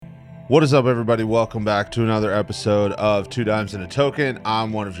What is up, everybody? Welcome back to another episode of Two Dimes and a Token.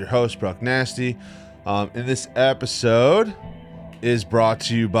 I'm one of your hosts, Brock Nasty. And this episode is brought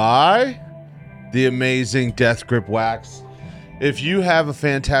to you by the amazing Death Grip Wax. If you have a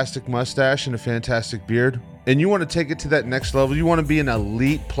fantastic mustache and a fantastic beard, and you want to take it to that next level, you want to be an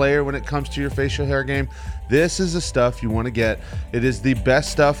elite player when it comes to your facial hair game, this is the stuff you want to get. It is the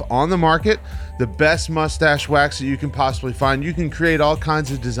best stuff on the market, the best mustache wax that you can possibly find. You can create all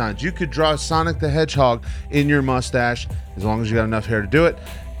kinds of designs. You could draw Sonic the Hedgehog in your mustache as long as you got enough hair to do it,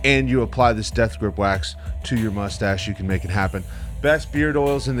 and you apply this Death Grip Wax to your mustache. You can make it happen. Best beard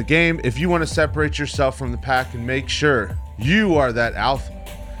oils in the game. If you want to separate yourself from the pack and make sure you are that alpha,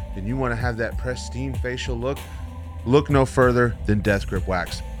 and you want to have that pristine facial look no further than Death Grip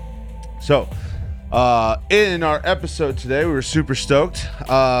Wax. So, in our episode today, we were super stoked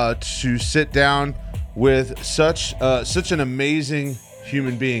to sit down with such an amazing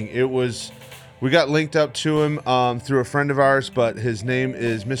human being. We got linked up to him through a friend of ours, but his name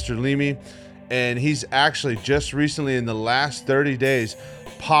is Mr. Limi, and he's actually just recently, in the last 30 days,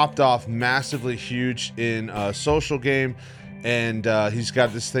 popped off massively huge in a social game. And he's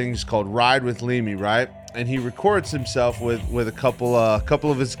got this thing called Ride with Limi, right? And he records himself with a couple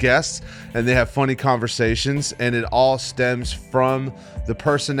of his guests, and they have funny conversations, and it all stems from the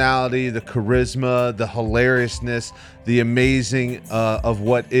personality, the charisma, the hilariousness, the amazing of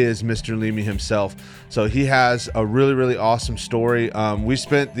what is Mr. Limi himself. So he has a really, really awesome story. We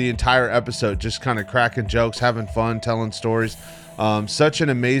spent the entire episode just kind of cracking jokes, having fun, telling stories. Such an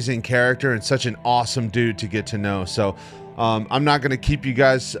amazing character and such an awesome dude to get to know. So I'm not going to keep you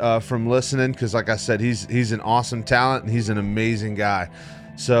guys from listening because, like I said, he's an awesome talent and he's an amazing guy.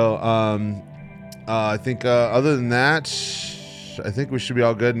 So I think other than that, I think we should be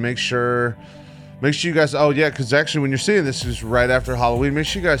all good. Make sure you guys. Oh yeah, because actually, when you're seeing this is right after Halloween. Make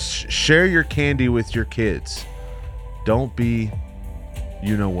sure you guys share your candy with your kids. Don't be,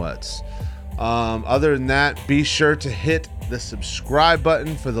 you know what's. Other than that, be sure to hit the subscribe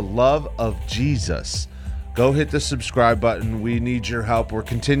button for the love of Jesus. Go hit the subscribe button. We need your help. We're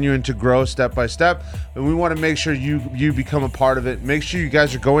continuing to grow step by step, and we want to make sure you become a part of it. Make sure you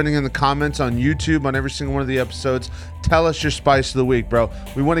guys are going in the comments on YouTube on every single one of the episodes. Tell us your spice of the week, bro.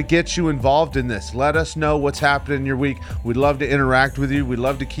 We want to get you involved in this. Let us know what's happening in your week. We'd love to interact with you. We'd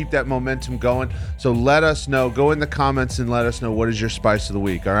love to keep that momentum going. So let us know. Go in the comments and let us know what is your spice of the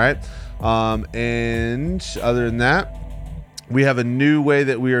week, all right? And other than that, we have a new way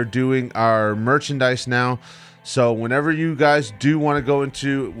that we are doing our merchandise now. So whenever you guys do want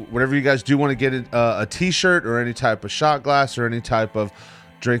to get a t-shirt or any type of shot glass or any type of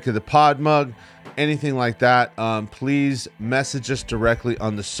drink of the pod mug, anything like that, please message us directly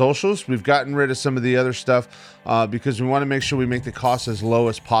on the socials. We've gotten rid of some of the other stuff because we want to make sure we make the cost as low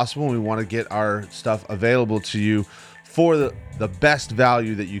as possible. We want to get our stuff available to you for the best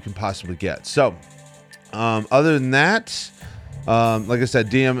value that you can possibly get. So other than that, like I said,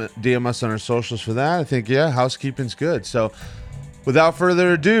 DM us on our socials for that. I think, yeah, housekeeping's good. So without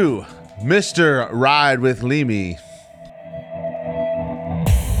further ado, Mr. Ride with Limi.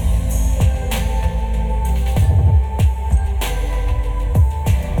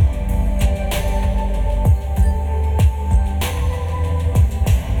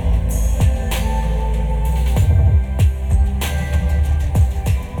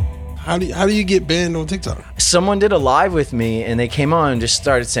 How do you get banned on TikTok? Someone did a live with me and they came on and just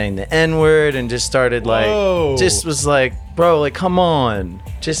started saying the N-word and just started just was like, bro, like, come on,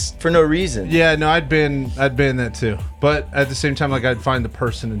 just for no reason. Yeah, no, I'd ban that too. But at the same time, like, I'd find the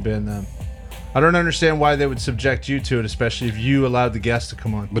person and ban them. I don't understand why they would subject you to it, especially if you allowed the guest to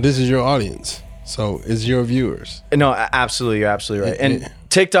come on. But this is your audience, so it's your viewers. No, absolutely, you're absolutely right. And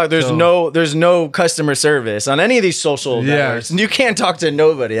TikTok, there's no customer service on any of these social networks. You can't talk to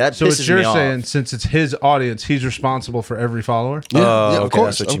nobody. That so pisses what you're me off. saying, since it's his audience, he's responsible for every follower. Yeah, okay,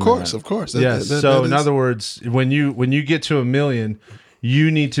 of course. Yes. So in other words, when you get to 1 million,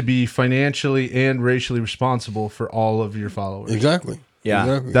 you need to be financially and racially responsible for all of your followers. Exactly. Yeah,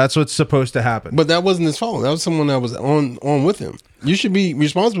 exactly. That's what's supposed to happen. But that wasn't his fault. That was someone that was on with him. You should be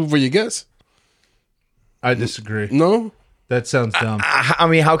responsible for your guests. I disagree. No. That sounds dumb. I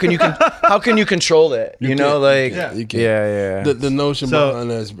mean, how can you control it? You know, like, you can't. Yeah. The notion behind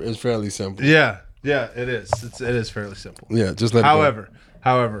that is fairly simple. Yeah, it is. It is fairly simple. Yeah, just let However,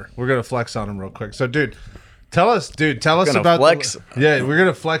 we're gonna flex on him real quick. So, dude, tell us about flex. We're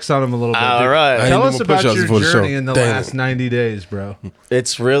gonna flex on him a little bit. All right. Tell us about your journey in the last 90 days, bro.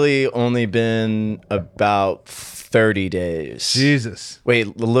 It's really only been about 30 days. Jesus. Wait,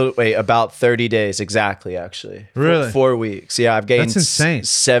 about 30 days exactly, actually. Really? 4 weeks. Yeah, I've gained That's insane.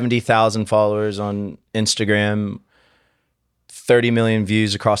 70,000 followers on Instagram, 30 million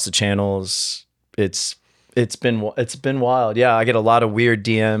views across the channels. It's been wild. Yeah, I get a lot of weird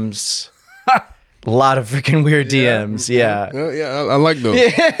DMs. A lot of freaking weird DMs. Yeah. I like those.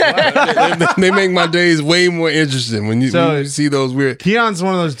 They make my days way more interesting when you see those weird. Keon's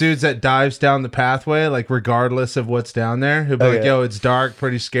one of those dudes that dives down the pathway, like regardless of what's down there. He'll be like, yo, it's dark,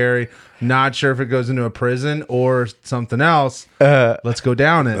 pretty scary. Not sure if it goes into a prison or something else. Let's go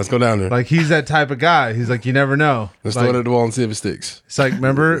down it. Let's go down there. Like, he's that type of guy. He's like, you never know. Let's like, throw it at the wall and see if it sticks. It's like,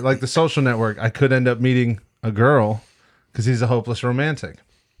 remember, like The Social Network, I could end up meeting a girl because he's a hopeless romantic.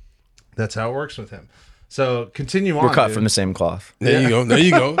 That's how it works with him. So continue on. We're cut from the same cloth. There you go. There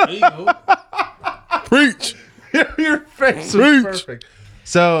you go. There you go. Preach. Your face was perfect.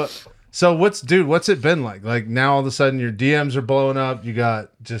 So what's it been like? Like, now all of a sudden your DMs are blowing up. You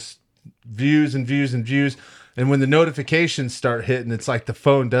got just views and views and views. And when the notifications start hitting, it's like the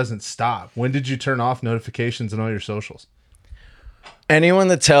phone doesn't stop. When did you turn off notifications on all your socials? Anyone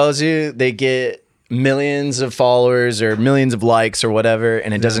that tells you they get millions of followers or millions of likes or whatever,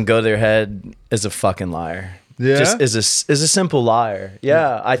 and it doesn't go to their head, is a fucking liar. Yeah, just is a simple liar.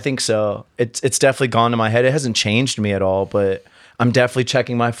 Yeah, I think so. It's definitely gone to my head. It hasn't changed me at all, but I'm definitely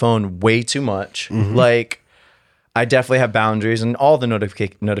checking my phone way too much. Mm-hmm. Like, I definitely have boundaries, and all the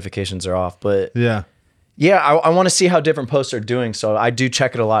notifications are off. But yeah, I want to see how different posts are doing, so I do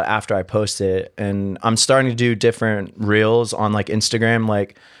check it a lot after I post it. And I'm starting to do different reels on like Instagram,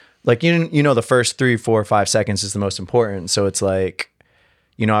 like you know the first 3, 4, 5 seconds is the most important. So it's like,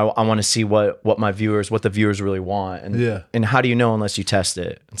 you know, I want to see what the viewers really want. And how do you know unless you test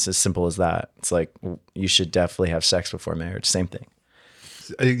it? It's as simple as that. It's like, you should definitely have sex before marriage. Same thing.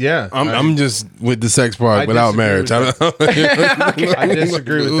 Yeah, I'm just with the sex part without marriage. I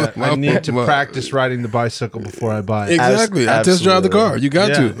disagree with that. I need to practice riding the bicycle before I buy it. Exactly. I test drive the car. You got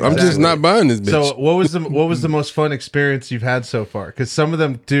to. I'm just not buying this bitch. So what was the most fun experience you've had so far? Because some of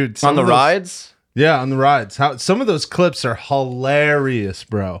them, dude, on the rides. Yeah, on the rides. Some of those clips are hilarious,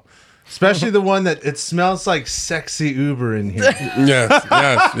 bro. Especially the one that it smells like sexy Uber in here.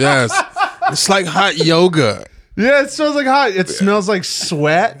 Yes. It's like hot yoga. Yeah, it smells like hot. It smells like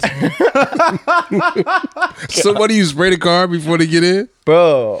sweat. So what do you spray the car before they get in?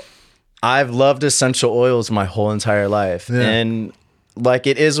 Bro, I've loved essential oils my whole entire life. Yeah. And like,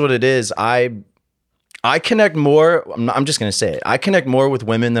 it is what it is. I connect more. I'm just going to say it. I connect more with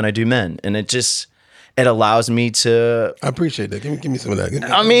women than I do men. And it allows me to. I appreciate that. Give me some of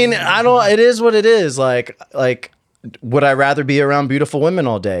that. I mean, it is what it is. Like, would I rather be around beautiful women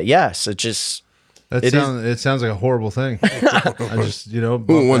all day? Yes. It sounds like a horrible thing. I just,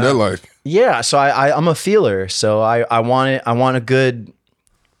 who want that life? Yeah, so I'm a feeler. So I want a good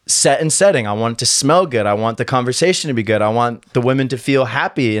set and setting. I want it to smell good. I want the conversation to be good. I want the women to feel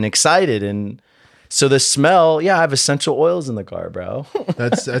happy and excited. And so the smell, I have essential oils in the car, bro.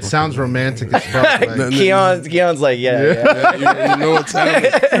 That sounds romantic as fuck. Like. Keon's like, yeah. You know what's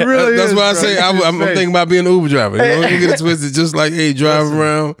happening. Really that's why I say I'm thinking about being an Uber driver. You know, you get it twisted, just like, hey, drive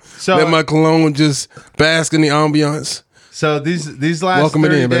around, let my cologne just bask in the ambiance. So these last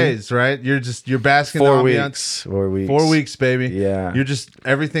 30 days, right? You're basking in the ambiance. 4 weeks. 4 weeks, baby. Yeah.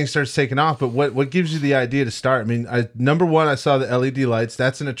 Everything starts taking off. But what gives you the idea to start? I mean, number one, I saw the LED lights.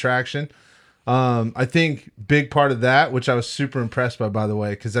 That's an attraction. I think big part of that, which I was super impressed by the way,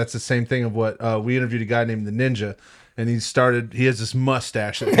 because that's the same thing of what we interviewed a guy named the Ninja, and he has this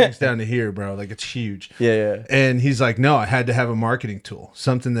mustache that hangs down to here, bro. Like, it's huge. Yeah. And he's like, no, I had to have a marketing tool,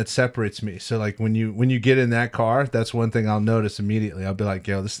 something that separates me. So like when you get in that car, that's one thing I'll notice immediately. I'll be like,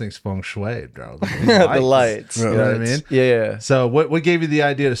 yo, this thing's feng shui, bro. The lights. You know what I mean? Yeah. So what gave you the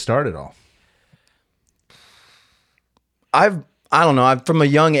idea to start it all? I don't know. From a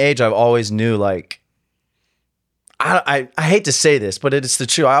young age, I've always knew, like, I hate to say this, but it's the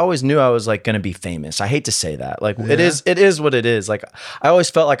truth. I always knew I was like going to be famous. I hate to say that. Like, it is what it is. Like, I always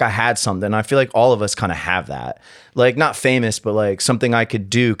felt like I had something. I feel like all of us kind of have that. Like, not famous, but like something I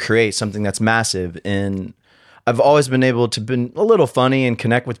could create something that's massive. And I've always been able to be a little funny and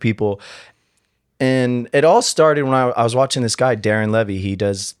connect with people. And it all started when I was watching this guy, Darren Levy. He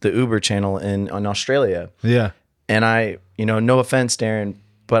does the Uber channel in Australia. Yeah. And no offense, Darren,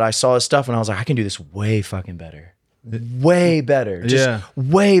 but I saw his stuff and I was like, I can do this way fucking better. way better. Just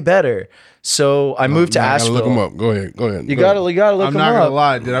way better. So I moved to Asheville. Look him up. Go ahead. You gotta look him up. I'm not gonna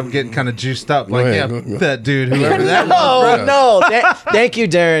lie, dude. I'm getting kind of juiced up. Like, that dude, whoever that was. No. Thank you,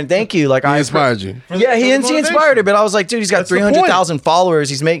 Darren. Thank you. Like, he inspired you. Yeah, he inspired it. But I was like, dude, he's got 300,000 followers.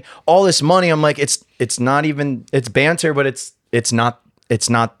 He's made all this money. I'm like, it's not even. It's banter, but it's not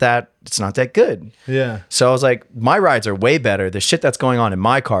that good. Yeah. So I was like, my rides are way better. The shit that's going on in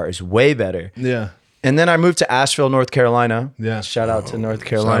my car is way better. Yeah. And then I moved to Asheville, North Carolina. Yeah. Shout out to North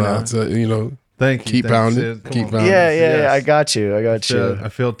Carolina. Shout out to, thank you. Keep pounding. Yeah. I got you. I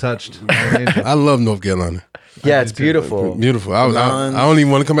feel touched. I love North Carolina. Yeah, it's beautiful. Beautiful. I don't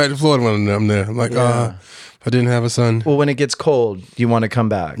even want to come back to Florida when I'm there. I'm like, if I didn't have a son. Well, when it gets cold, you want to come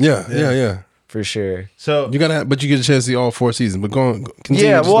back. Yeah. For sure. So you but you get a chance to see all 4 seasons. But continue.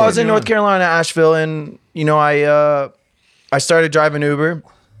 Yeah, well, I was in North Carolina, Asheville, and I started driving Uber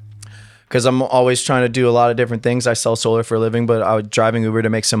because I'm always trying to do a lot of different things. I sell solar for a living, but I was driving Uber to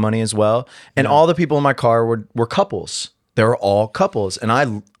make some money as well. And all the people in my car were couples. They were all couples, and I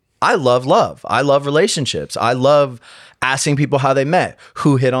love love. I love relationships. I love asking people how they met,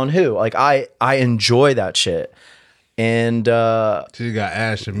 who hit on who. Like I enjoy that shit. And so you got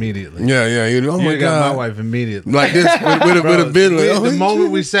Ash immediately. Yeah. Oh my God, God, my wife immediately. Like this would have been like, the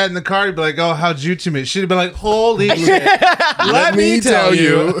moment we sat in the car, you'd be like, "Oh, how'd you two meet?" She'd have been like, "Holy shit! Let me tell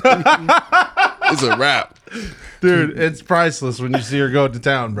you, it's a wrap." Dude, it's priceless when you see her go to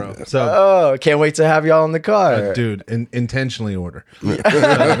town, bro. So, can't wait to have y'all in the car. Dude, intentionally order.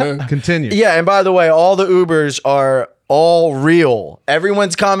 Continue. Yeah, and by the way, all the Ubers are all real.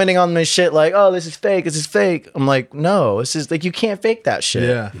 Everyone's commenting on this shit like, "Oh, this is fake. I'm like, "No, this is like you can't fake that shit."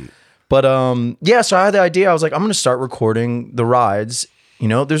 Yeah. But so I had the idea. I was like, I'm going to start recording the rides.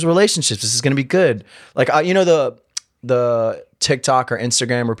 There's relationships. This is going to be good. Like the TikTok or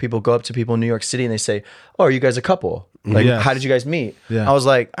Instagram where people go up to people in New York City and they say, "Oh, are you guys a couple? Like, how did you guys meet?" Yeah. I was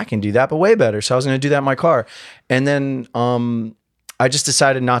like, I can do that, but way better. So I was going to do that in my car. And then I just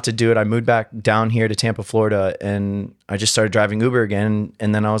decided not to do it. I moved back down here to Tampa, Florida, and I just started driving Uber again.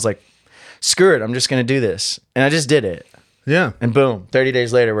 And then I was like, screw it, I'm just going to do this. And I just did it. Yeah. And boom, 30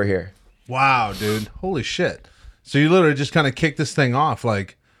 days later, we're here. Wow, dude. Holy shit. So you literally just kind of kicked this thing off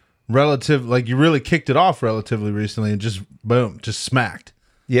like you really kicked it off relatively recently and just boom, just smacked.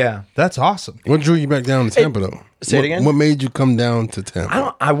 Yeah. That's awesome. What drew you back down to Tampa though? Say it again? What made you come down to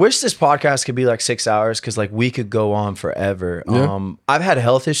Tampa? I wish this podcast could be like 6 hours because like we could go on forever. Yeah. I've had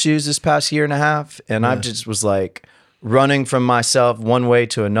health issues this past year and a half, and I just was like running from myself one way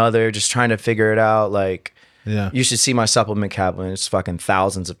to another, just trying to figure it out. Like, you should see my supplement cabinet. It's fucking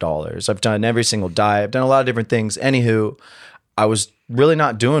thousands of dollars. I've done every single diet. I've done a lot of different things. Anywho, I was really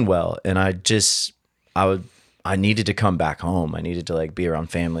not doing well, and I needed to come back home. I needed to like be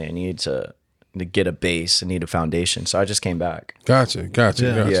around family. I needed to get a base. I need a foundation. So I just came back. Gotcha.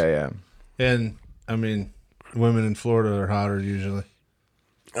 Yeah. And I mean, women in Florida are hotter usually.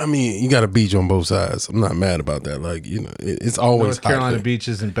 I mean, you got a beach on both sides. I'm not mad about that. Like, it's always North Carolina beach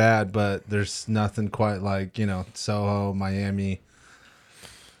isn't bad, but there's nothing quite like, Soho, Miami,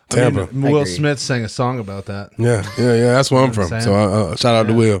 Tampa. Will Smith sang a song about that. Yeah. That's where I'm from. So shout out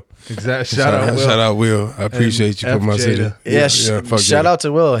to Will. Exactly. Shout out Will. I appreciate you for my city. Shout out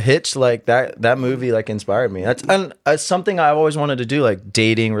to Will. Hitch, like that movie like inspired me. That's something I've always wanted to do, like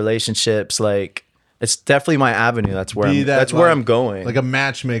dating, relationships, like it's definitely my avenue. That's where where I'm going. Like a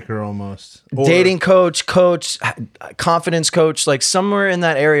matchmaker almost. Dating coach, confidence coach, like somewhere in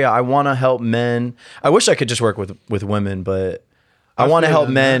that area. I want to help men. I wish I could just work with women, but I want to help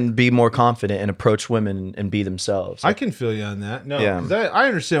men be more confident and approach women and be themselves. I can feel you on that. No, I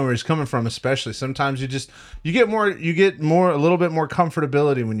understand where he's coming from. Especially sometimes you get a little bit more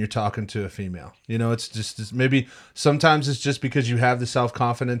comfortability when you're talking to a female. It's just maybe sometimes it's just because you have the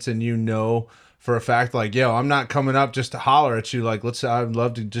self-confidence and for a fact, like, yo, I'm not coming up just to holler at you. Like, I'd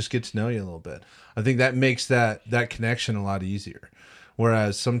love to just get to know you a little bit. I think that makes that connection a lot easier.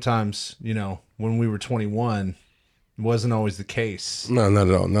 Whereas sometimes, when we were 21. Wasn't always the case. No, not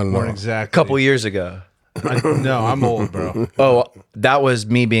at all. Exactly. A couple years ago. No, I'm old, bro. Oh, that was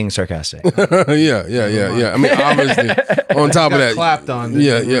me being sarcastic. Yeah. I mean, obviously, on top of that, clapped on.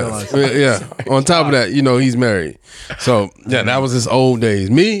 Yeah. On top of that, he's married. So that was his old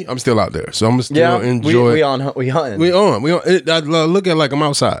days. Me, I'm still out there, so I'm still enjoy. We hunting. We on. I look at it like I'm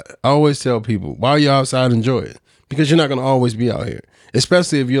outside. I always tell people, while you're outside, enjoy it, because you're not gonna always be out here,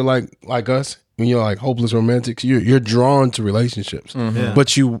 especially if you're like us. When you're like hopeless romantics, you're drawn to relationships,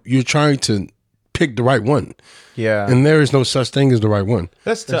 but you're trying to pick the right one. Yeah. And there is no such thing as the right one.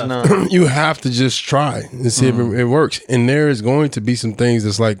 That's tough. You have to just try and see if it works. And there is going to be some things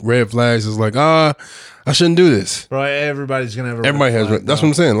that's like red flags. It's like, I shouldn't do this. Bro, everybody's gonna have a Everybody has. That's what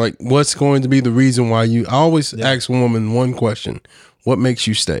I'm saying. Like, what's going to be the reason why you? I always ask a woman one question: what makes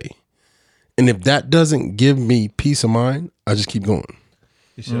you stay? And if that doesn't give me peace of mind, I just keep going.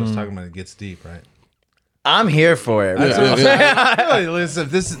 You see, I was talking about it gets deep, right? I'm here for it. Really, listen,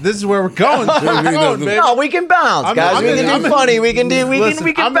 this is where we're going. No, we can bounce, guys. We can do funny. We can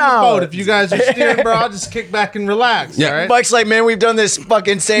I'm bounce. If you guys are steering, bro, I'll just kick back and relax. Yeah. All right? Mike's like, man, we've done this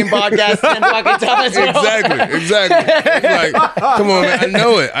fucking same podcast 10 fucking times. Exactly. Like, come on, man.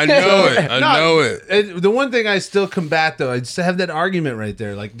 I know it. The one thing I still combat, though, I just have that argument right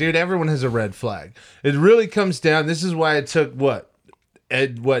there. Like, dude, everyone has a red flag. It really comes down. This is why it took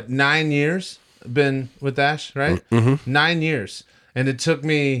 9 years been with Ash, right? 9 years, and it took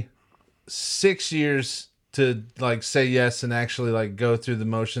me 6 years to like say yes and actually like go through the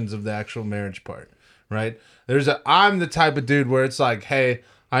motions of the actual marriage part, right? I'm the type of dude where it's like, hey,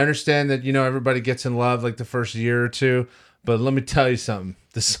 I understand that, everybody gets in love like the first year or two, but let me tell you something.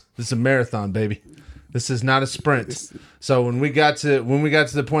 This is a marathon, baby. This is not a sprint. So when we got to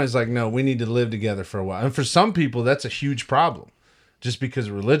the point, it's like, no, we need to live together for a while. And for some people, that's a huge problem, just because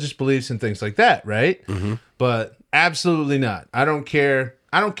of religious beliefs and things like that, right? But absolutely not. I don't care.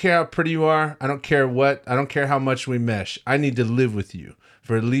 I don't care how pretty you are. I don't care how much we mesh. I need to live with you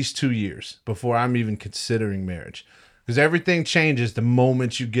for at least 2 years before I'm even considering marriage. Because everything changes the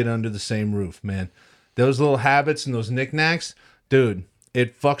moment you get under the same roof, man. Those little habits and those knickknacks, dude,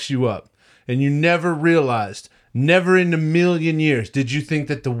 it fucks you up. And you never realized, never in a million years, did you think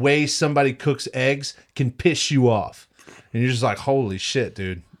that the way somebody cooks eggs can piss you off. And you're just like, holy shit,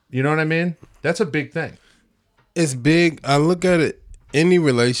 dude. You know what I mean? That's a big thing. It's big. I look at it. Any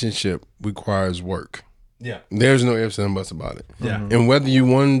relationship requires work. Yeah. There's no ifs and buts about it. Yeah. And whether you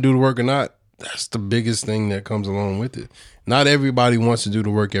want to do the work or not, that's the biggest thing that comes along with it. Not everybody wants to do the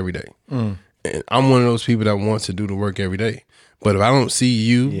work every day. And I'm one of those people that wants to do the work every day. But if I don't see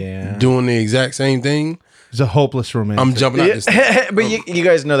you doing the exact same thing, it's a hopeless romantic. I'm jumping out this thing. But you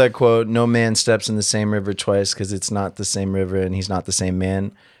guys know that quote, no man steps in the same river twice because it's not the same river and he's not the same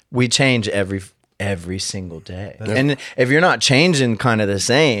man. We change every single day. And if you're not changing kind of the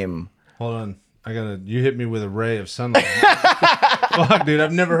same. Hold on. You hit me with a ray of sunlight. Fuck, dude,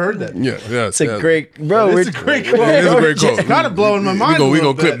 I've never heard that. Yeah. It's a great, bro. It's a great quote. It's a great quote. It's kind of blowing my mind. We're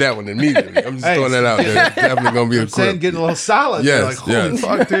going to clip that one immediately. I'm just throwing that out there. It's definitely going to be a clip. Getting a little solid. Yes, like, holy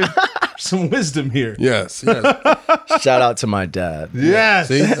fuck, dude. Some wisdom here. Yes. Shout out to my dad. Yes.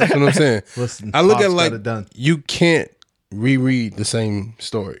 See, that's what I'm saying. Listen, I look at it like you can't reread the same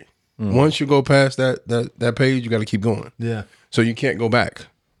story. Once you go past that page, you got to keep going. Yeah. So you can't go back.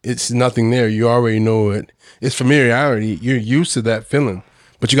 It's nothing there. You already know it. It's familiarity. You're used to that feeling,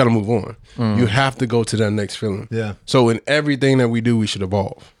 but you got to move on. You have to go to that next feeling. Yeah. So in everything that we do, we should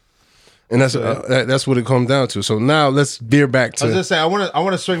evolve, and that's what it comes down to. So now let's veer back to. I was gonna say I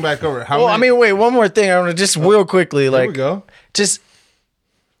want to swing back over. Wait, one more thing. I want to just real quickly, There we go.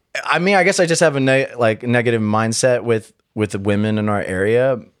 I guess I just have a negative mindset with the women in our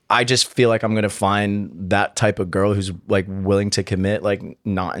area. I just feel like I'm gonna find that type of girl who's like willing to commit, like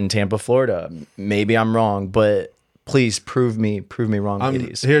not in Tampa, Florida. Maybe I'm wrong, but please prove me wrong,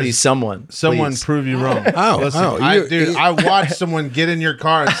 ladies. Please, someone please. Prove you wrong. Listen, I watched someone get in your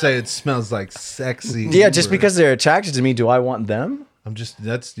car and say it smells like sexy. Yeah, just because they're attracted to me, do I want them?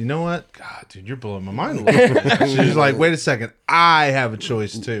 You know what? God, dude, you're blowing my mind a little bit. She's like, wait a second, I have a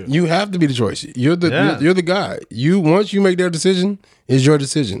choice too. You have to be the choice. You're the guy. Once you make their decision, it's your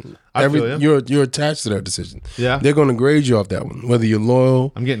decision. You're attached to their decision. Yeah. They're going to grade you off that one. Whether you're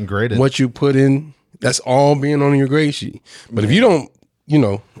loyal, I'm getting graded. What you put in, that's all being on your grade sheet. But if you don't,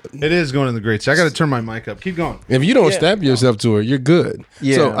 it is going in the grade sheet. I got to turn my mic up. Keep going. If you don't stab yourself to her, you're good.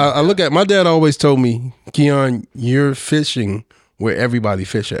 Yeah. So I look at my dad always told me, Keon, you're fishing where everybody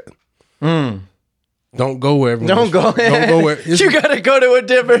fish at. Don't go where everyone. Don't go where you gotta go to a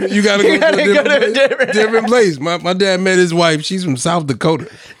different. You gotta go to a different place. My dad met his wife. She's from South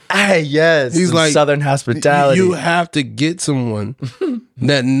Dakota. Yes, he's like Southern hospitality. You have to get someone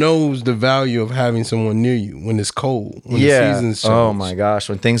that knows the value of having someone near you when it's cold. When the season's changed. Oh my gosh,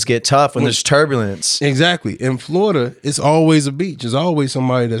 when things get tough, when there's turbulence. Exactly. In Florida, it's always a beach. There's always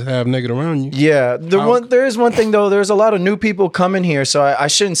somebody that's half naked around you. Yeah. There is one thing though. There's a lot of new people coming here, so I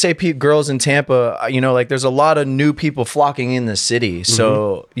shouldn't say girls in Tampa. There's a lot of new people flocking in the city.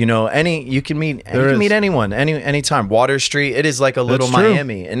 So you can meet anyone anytime. Water Street. It is like a little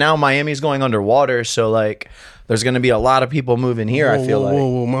Miami, and now Miami's going underwater. So like There's going to be a lot of people moving here. I feel like.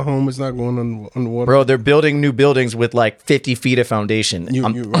 Whoa, my home is not going underwater. Bro, they're building new buildings with like 50 feet of foundation.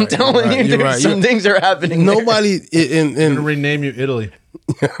 I'm telling you, dude, some things are happening. Nobody I'm gonna rename you Italy.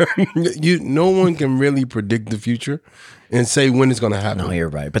 No one can really predict the future and say when it's going to happen. No, you're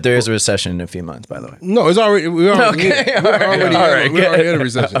right. But there is a recession in a few months, by the way. No, it's already. We're already in a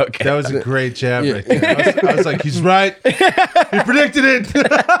recession. Okay. That was a great jab right there. I was like, he's right. He predicted it.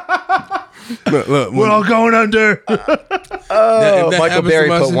 Look, We're all going under. Michael Berry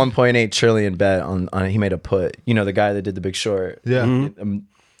put 1.8 trillion bet on. He made a put. You know, the guy that did The Big Short. Yeah.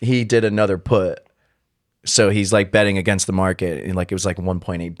 He did another put. So he's like betting against the market, and like it was like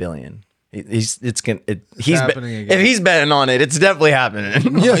 1.8 billion. If he's betting on it, it's definitely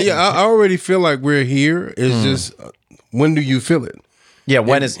happening. yeah. I already feel like we're here. It's just when do you feel it? Yeah,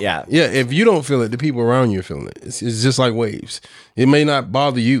 Yeah. If you don't feel it, the people around you are feeling it. It's just like waves. It may not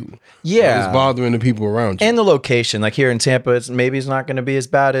bother you. Yeah, but it's bothering the people around you. And the location, like here in Tampa, it's not going to be as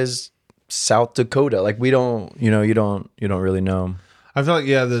bad as South Dakota. Like we don't, you don't really know. I feel like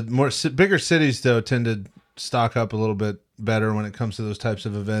the bigger cities though tend to stock up a little bit better when it comes to those types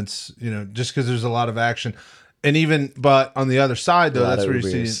of events. Just because there's a lot of action, but on the other side though, that's where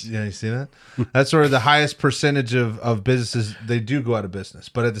you see. Yeah, you see that. That's where the highest percentage of businesses they do go out of business.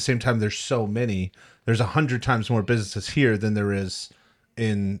 But at the same time, there's so many. There's 100 times more businesses here than there is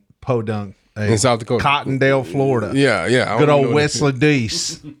in Podunk. In South Dakota, Cottondale, Florida. Yeah. Good old Whistler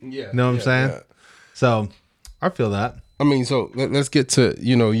Dees. Yeah, know what I'm saying? Yeah. So I feel that. I mean, so let's get to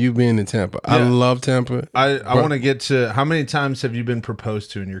you being in Tampa. Yeah. I love Tampa. I want to get to how many times have you been proposed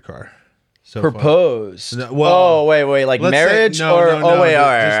to in your car? So proposed? No, well, wait, like marriage all right.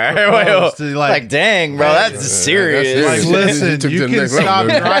 Like, dang, bro, that's serious. Like, listen, you can stop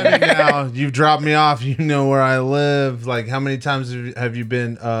driving now. You've dropped me off. You know where I live. Like, how many times have you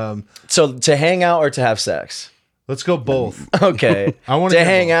been? So to hang out or to have sex? Let's go both. Okay. I want to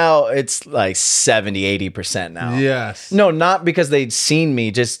hang out. It's like 70-80% now. Yes. No, not because they'd seen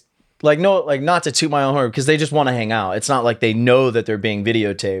me. Just not to toot my own horn, because they just want to hang out. It's not like they know that they're being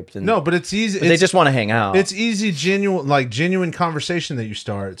videotaped. No, but it's easy. They just want to hang out. It's easy, genuine conversation that you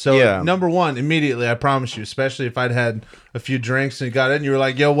start. So number one, immediately, I promise you, especially if I'd had a few drinks and you got in, you were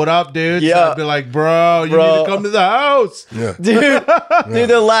like, "Yo, what up, dude?" Yeah. So I'd be like, "Bro, you need to come to the house." Yeah. Dude,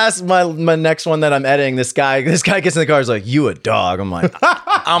 my next one that I'm editing, this guy gets in the car, he's like, "You a dog?" I'm like,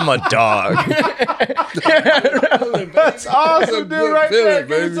 "I'm a dog." That's awesome, dude. Right there,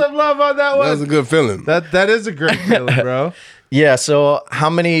 give me some love on that one. That was a good feeling. That is a great feeling, bro. Yeah. So how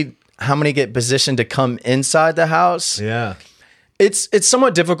many get positioned to come inside the house? Yeah. It's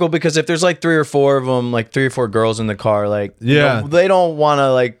somewhat difficult because if there's like 3 or 4 of them, like 3 or 4 girls in the car, like they don't want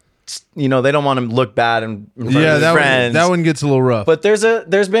to they don't want to look bad in front of their friends. That one gets a little rough. But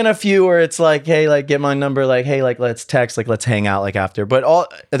there's been a few where it's like, hey, like get my number, like hey, like let's text, like let's hang out, like after.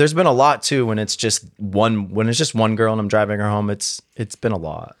 But there's been a lot too when it's just one girl and I'm driving her home. It's been a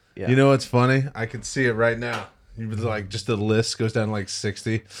lot. Yeah. You know what's funny? I can see it right now. You like just the list goes down to like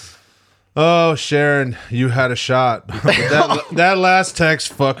 60. Oh, Sharon, you had a shot. that last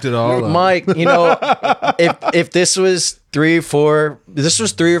text fucked it all up. Mike, if this was 3 or 4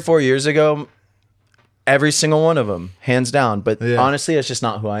 years ago, every single one of them, hands down. But honestly, it's just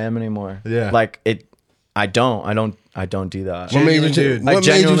not who I am anymore. Yeah. Like I don't do that. What made you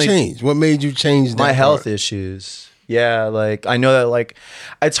change? What made you change that my health issues. Yeah, like I know that like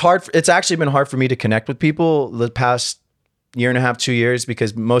it's actually been hard for me to connect with people the past year and a half, 2 years,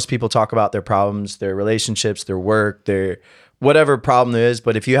 because most people talk about their problems, their relationships, their work, their whatever problem there is.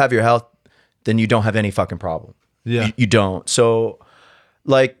 But if you have your health, then you don't have any fucking problem. Yeah. You don't. So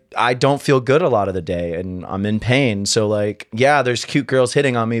like, I don't feel good a lot of the day and I'm in pain. So like, yeah, there's cute girls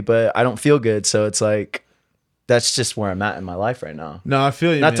hitting on me, but I don't feel good. So it's like, that's just where I'm at in my life right now. No, I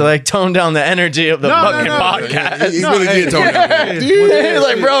feel you. Not to like tone down the energy of the fucking podcast. He really did tone down.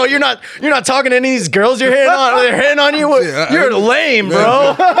 Like, bro, you're not talking to any of these girls you're hitting on. They're hitting on you. You're lame,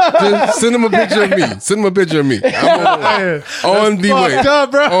 bro. Just send them a picture of me. Send them a picture of me. I'm on the way.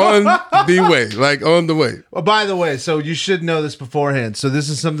 Up, bro. On the way. Like on the way. Well, by the way, so you should know this beforehand. So this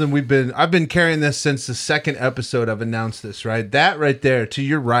is something I've been carrying this since the second episode I've announced this, right? That right there, to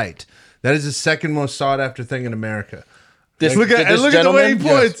your right, that is the second most sought after thing in America. Look at the way he points.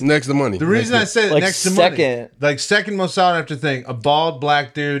 Yes, next to money. The reason I said like next to second. money, like second most sought after thing, a bald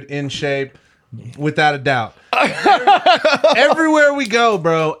black dude in shape, without a doubt. Everywhere we go,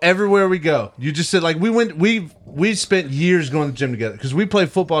 bro. Everywhere we go. You just said like we spent years going to the gym together because we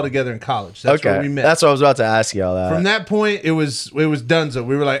played football together in college. That's where we met. That's what I was about to ask you all that. From that point, it was donezo.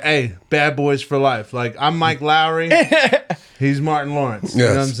 We were like, hey, bad boys for life. Like I'm Mike Lowry. He's Martin Lawrence. Yes. You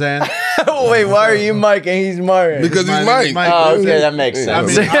know what I'm saying? Wait, why are you Mike and he's Martin? Because he's Mike. Oh, okay, that makes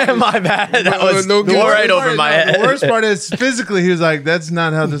sense. I mean, my bad. That was no good. right over my head. The worst part is physically, he was like, "That's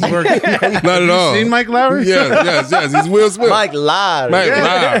not how this works." Not at all. Seen Mike Lowry? Yes. He's Will Smith. Mike Lowry. Mike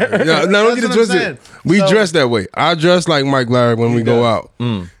Lowry. Yeah, no, don't get it That's what I'm twisted. saying. We So- dress that way. I dress like Mike Lowry when we go out.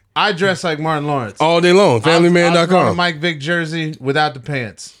 I dress like Martin Lawrence. All day long. I'll throw a FamilyMan.com. Mike Vick jersey without the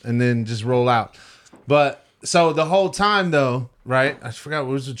pants, and then just roll out. But so the whole time though, right? I forgot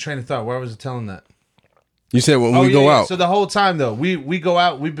what was the train of thought. Where was it telling that? You said when we go out. So the whole time though, we go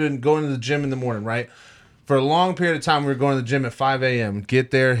out. We've been going to the gym in the morning, right? For a long period of time, we were going to the gym at 5 a.m.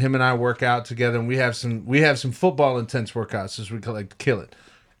 Get there, him and I work out together, and we have some football intense workouts, as we like to kill it.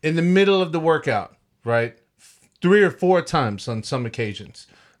 In the middle of the workout, right? 3 or 4 times on some occasions,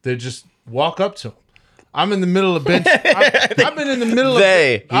 they just walk up to him. I'm in the middle of bench. I've been in the middle of.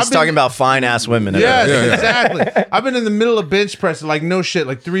 He's talking about fine ass women. Yes, exactly. I've been in the middle of bench pressing, like no shit,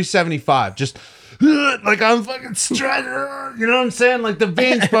 like 375, just. Like I'm fucking stretching, you know what I'm saying? Like the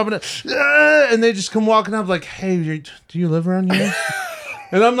veins pumping up, and they just come walking up like, "Hey, do you live around here?"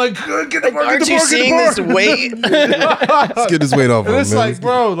 And I'm like, "Get the bar, Aren't get the you bar, seeing get this the bar." weight? Let's get this weight off. And him, it's man. like,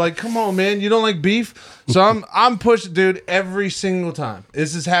 bro, like, come on, man, you don't like beef? So I'm pushing, dude, every single time.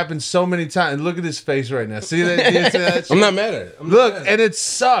 This has happened so many times. Look at his face right now. See that? I'm not mad at it. Look, and it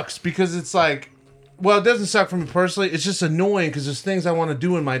sucks because it's like, well, it doesn't suck for me personally. It's just annoying because there's things I want to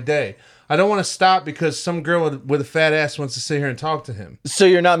do in my day. I don't want to stop because some girl with a fat ass wants to sit here and talk to him. So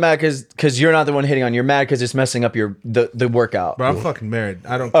you're not mad because you're not the one hitting on. You're mad because it's messing up the workout. Bro, I'm fucking married.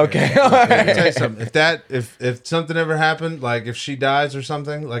 I don't care. Okay. Let me tell you something. If something ever happened, like if she dies or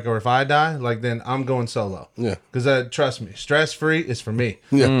something, like or if I die, like then I'm going solo. Yeah. Because trust me, stress free is for me.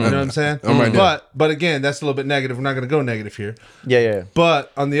 Yeah. You know what I'm saying? I'm right there. But again, that's a little bit negative. We're not going to go negative here. Yeah.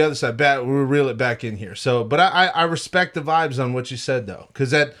 But on the other side, we'll reel it back in here. So, but I respect the vibes on what you said though,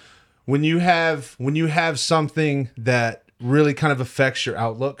 because that when you have something that really kind of affects your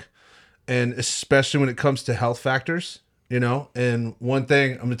outlook, and especially when it comes to health factors, you know. And one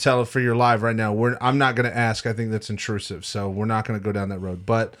thing I'm gonna tell it for your live right now. I'm not gonna ask. I think that's intrusive, so we're not gonna go down that road.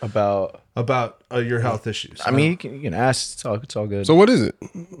 But About your health issues. I mean, you can ask. It's all good. So what is it?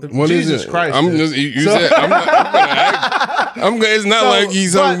 What Jesus is it? Christ, I'm dude. just you said I'm gonna ask. It's not like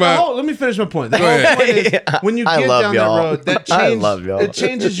he's talking about. Let me finish my point. The Go whole ahead. point is, when you I get love down y'all. that road, I love y'all. it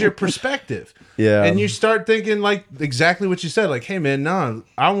changes your perspective. Yeah. And you start thinking like exactly what you said. Like, hey man, no,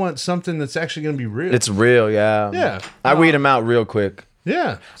 I want something that's actually going to be real. It's real, yeah. Yeah. I weed them out real quick.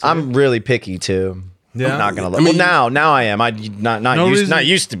 yeah. I'm really picky too. Yeah? I'm not gonna lie. I mean, well, now I am. I not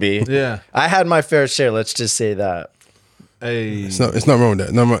used to be. Yeah. I had my fair share. Let's just say that. Hey. It's not wrong with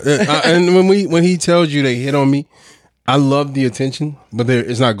that. No, and when he tells you they hit on me, I love the attention, but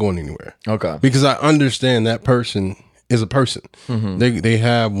it's not going anywhere. Okay. Because I understand that person is a person. They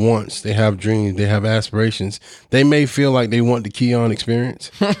have wants, they have dreams, they have aspirations. They may feel like they want the Keon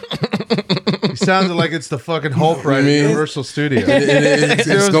experience. It sounded like it's the fucking Hulk right at mean? Universal Studios. It's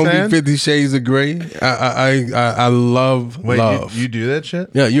You know what I'm gonna saying? be 50 Shades of Grey. I love Wait, love. you do that shit?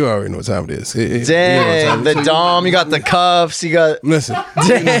 Yeah, you already know what time it is. You know what Dang, time it the is. dom. You got the cuffs. You got. Listen,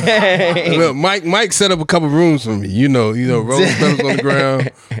 Dang. look, Mike set up a couple rooms for me. You know, rose petals on the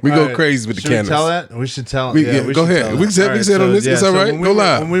ground. We go All right. crazy with the Should candles. we tell that? We should tell. We- yeah, yeah, we go should ahead. tell We that. said- All we said on this. It's all right. when Go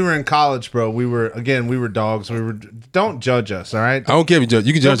live. When we were in college, bro, we were dogs. Don't judge us, all right? I don't care if you judge.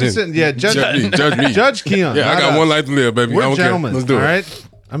 You can Don't judge be him. sitting- yeah, judge me. Judge me. Judge Keon. Yeah, I not got us. one life to live, baby. I We're don't gentlemen. care. Let's do all it. right?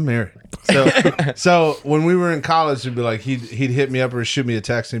 I'm married. So when we were in college, he'd be like, he'd hit me up or shoot me a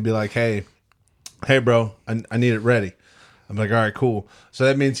text and he'd be like, hey bro, I need it ready. I'm like, all right, cool. So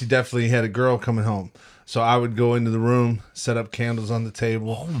that means he definitely had a girl coming home. So I would go into the room, set up candles on the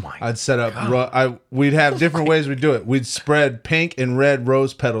table. Oh my I'd set up. We'd have different ways we do it. We'd spread pink and red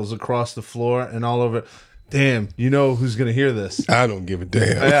rose petals across the floor and all over. Damn, you know who's gonna hear this? I don't give a damn.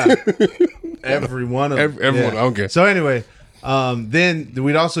 Yeah, every one of them. Everyone, Yeah. I don't care. So anyway, then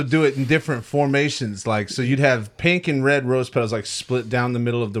we'd also do it in different formations. Like, so you'd have pink and red rose petals like split down the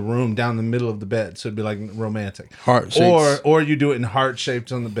middle of the room, down the middle of the bed. So it'd be like romantic. Heart shapes. Or you do it in heart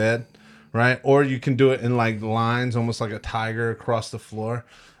shapes on the bed, right? Or you can do it in like lines, almost like a tiger across the floor.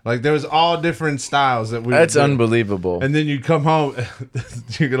 Like there was all different styles that we. That's would do. unbelievable. And then you'd come home.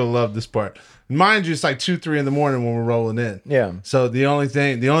 You're gonna love this part. Mind you, it's like 2-3 in the morning when we're rolling in. Yeah. So the only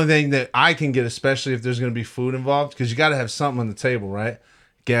thing that I can get, especially if there's gonna be food involved, because you got to have something on the table, right?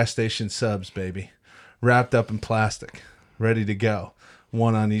 Gas station subs, baby, wrapped up in plastic, ready to go.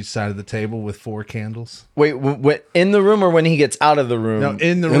 One on each side of the table with 4 candles. Wait, in the room or when he gets out of the room? No,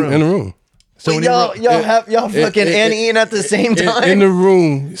 in the room. In the room. So when y'all fucking and eating at the same time. In the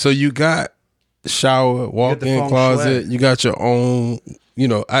room. So you got shower, the walk-in feng closet. shui. You got your own.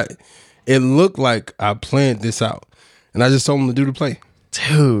 it looked like I planned this out, and I just told him to do the play.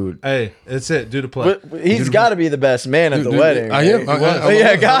 Dude, Hey, that's it. Do the play. but he's got to be the best man at the wedding. I am. Right?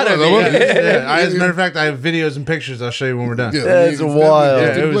 Yeah, gotta be. As a matter of fact, I have videos and pictures. I'll show you when we're done. Yeah, That's wild.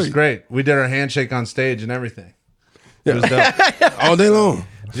 Yeah, it was great. We did our handshake on stage and everything. It was dope. All day long.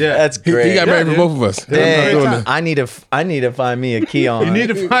 Yeah, That's great. He got married for both of us. Dang, I need to find me a Keon. You need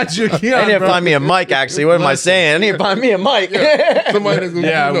to find you a Keon. I need to bro. find me a mic. Actually, what am I saying? I need to find me a mic. Somebody that's gonna,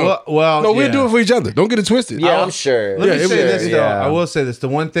 Yeah, well, no, we'll yeah. do it for each other. Don't get it twisted. Yeah, I'm sure. Let me Yeah, say this though. yeah. I will say this: the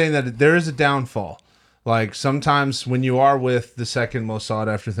one thing that there is a downfall. Like sometimes when you are with the second most sought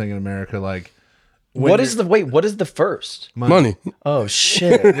after thing in America, like What is the first? Money. Oh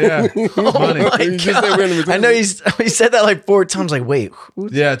shit! Yeah, money. You just say random I know he said that like 4 times. Like, wait,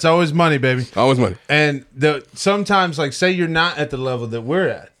 who's Yeah, it's always money, baby. Always money. And sometimes, like, say you're not at the level that we're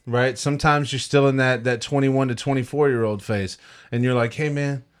at, right? Sometimes you're still in that 21 to 24-year-old phase, and you're like, hey,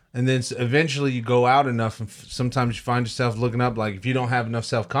 man. And then eventually you go out enough, and sometimes you find yourself looking up, like, if you don't have enough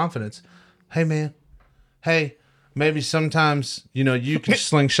self-confidence, hey, man, hey, maybe sometimes, you can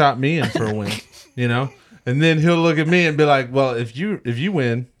slingshot me in for a win, And then he'll look at me and be like, well, if you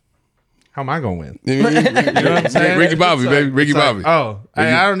win, how am I going to win? You know what I'm saying? Ricky Bobby, It's baby. Ricky it's Bobby.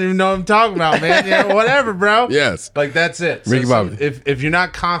 Hey, I don't even know what I'm talking about, man. Yeah, whatever, bro. Yes. Like, that's it. Ricky Bobby. If you're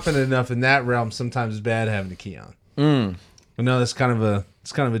not confident enough in that realm, sometimes it's bad having a Keon. I know that's kind of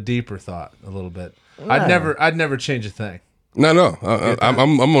a deeper thought, a little bit. I'd never change a thing. No.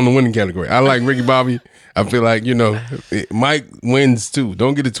 I'm on the winning category. I like Ricky Bobby. I feel like, Mike wins too.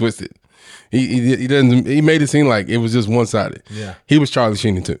 Don't get it twisted. He doesn't. He made it seem like it was just one sided. Yeah. He was Charlie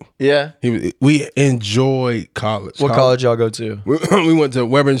Sheeney too. yeah? We enjoyed college. What college y'all go to? We went to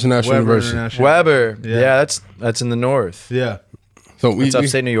Weber International University. International. Weber. Yeah. Yeah, that's in the north. Yeah. So we It's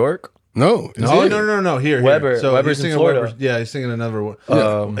upstate New York. no. It's Oh here. no! Here, Weber. So Weber's he's in singing Florida. Weber, yeah, he's singing another one.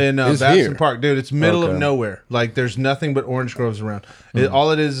 In It's Babson here. Park, dude. It's middle of Okay. nowhere. Like there's nothing but orange groves around.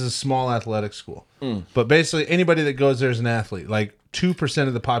 All it is a small athletic school. But basically, anybody that goes there is an athlete. Like 2%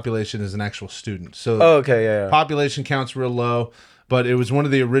 of the population is an actual student. So Oh, okay, yeah. population counts real low. But it was one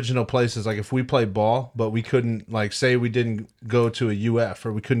of the original places. Like if we played ball, but we couldn't, like, say we didn't go to a UF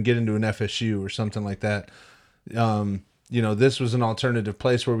or we couldn't get into an FSU or something like that. This was an alternative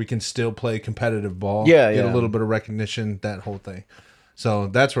place where we can still play competitive ball. Yeah, Get yeah. a little bit of recognition, that whole thing. So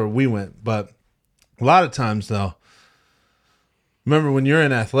that's where we went. But a lot of times, though, remember when you're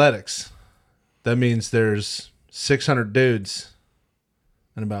in athletics, that means there's 600 dudes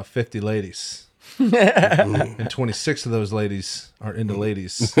and about 50 ladies. And 26 of those ladies are into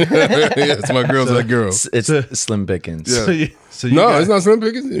ladies. It's my girls like girls. It's Slim Pickens. Yeah. So you No, got- it's not Slim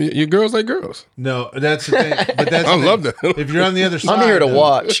Pickens. Your girls like girls. No, that's the thing. But that's I the love thing. that. If you're on the other side, I'm here to though,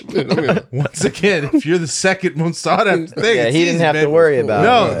 watch. Once again, if you're the second most sought after thing, Yeah, it's he didn't easy, have to baby. worry about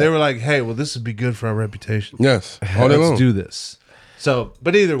No, it. they were like, "Hey, well, this would be good for our reputation. Yes. All day Let's long. do this." So,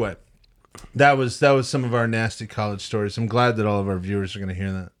 but either way, that was some of our nasty college stories. I'm glad that all of our viewers are going to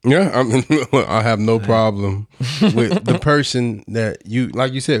hear that. Yeah, I mean, I have no problem with the person that you,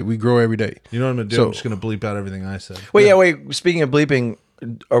 like you said, we grow every day. You know what I'm going to do? So- I'm just going to bleep out everything I said. Wait. Speaking of bleeping,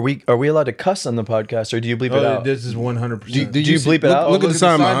 are we allowed to cuss on the podcast, or do you bleep it Oh, out? this is 100%. Did you bleep it look, out? Look at the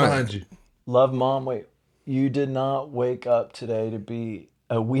sign behind you. Love, mom. Wait, you did not wake up today to be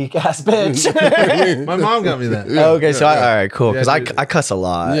a weak ass bitch. My mom got me that. Okay, so all right, cool. Because Yeah, dude. I cuss a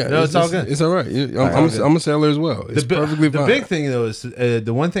lot. Yeah, No, it's all good. It's all right. I'm a seller as well. It's perfectly The fine. big thing though is the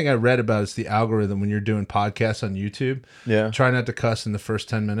one thing I read about is the algorithm when you're doing podcasts on YouTube. Yeah. Try not to cuss in the first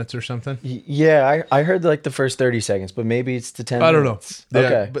 10 minutes or something. Yeah, I heard like the first 30 seconds, but maybe it's to 10 I don't know. minutes. Yeah,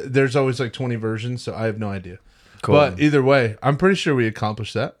 Okay. but there's always like 20 versions, so I have no idea. Cool. But either way, I'm pretty sure we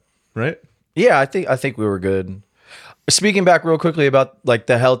accomplished that, right? Yeah, I think we were good. Speaking back real quickly about like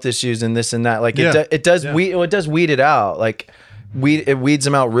the health issues and this and that, like Yeah. it does Yeah. it does weed it out. Like it weeds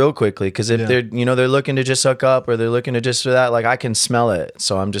them out real quickly because if Yeah. they're looking to just hook up or they're looking to just for that, like I can smell it.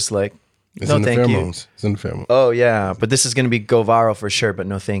 So I'm just like, It's no, in the thank you. pheromones. It's in the pheromones. Oh yeah, but this is gonna go viral for sure. But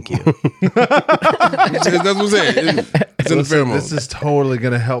no, thank you. That's what I'm saying. It's in the Listen, pheromones. this is totally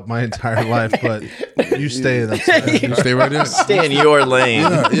going to help my entire life, but you stay in that. You stay right there. Stay in your lane.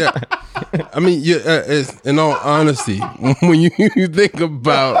 Yeah. I mean, in all honesty, when you think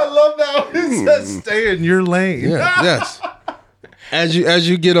about love that it says stay in your lane. yes, as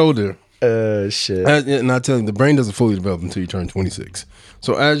you get older, Shit. and I tell you, the brain doesn't fully develop until you turn 26.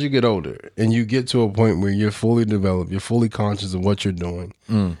 So as you get older and you get to a point where you're fully developed, you're fully conscious of what you're doing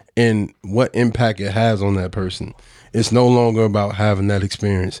and what impact it has on that person. It's no longer about having that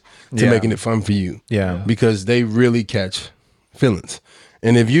experience to Yeah. making it fun for you. Yeah. Because they really catch feelings.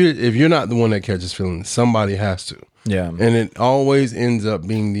 And if you're not the one that catches feelings, somebody has to. Yeah. And it always ends up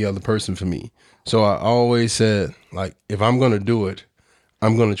being the other person for me. So I always said, like, if I'm going to do it,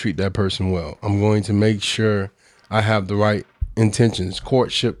 I'm going to treat that person well. I'm going to make sure I have the right intentions.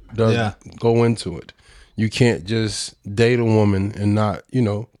 Courtship does go into it. You can't just date a woman and not,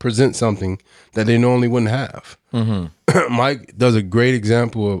 present something that they normally wouldn't have. Mm-hmm. Mike does a great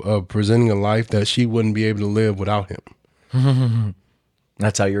example of presenting a life that she wouldn't be able to live without him.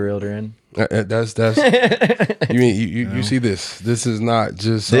 That's how you reeled her in. That's you mean you see this. This is not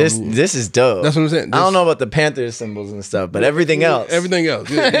just this is dope. That's what I'm saying. I don't know about the Panthers symbols and stuff, but everything else.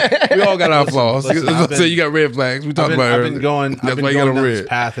 Yeah. We all got our flaws. So you got red flags. We talked about it. I've been going down this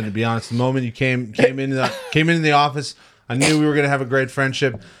path, and to be honest, the moment you came into the office, I knew we were going to have a great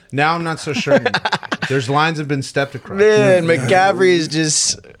friendship. Now I'm not so sure anymore. There's lines have been stepped across. Man, McCaffrey is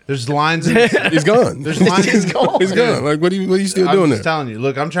just... There's lines. He's gone. There's lines. He's gone. Like, what are you still doing there? I'm just telling you.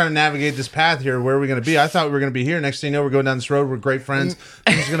 Look, I'm trying to navigate this path here. Where are we going to be? I thought we were going to be here. Next thing you know, we're going down this road. We're great friends.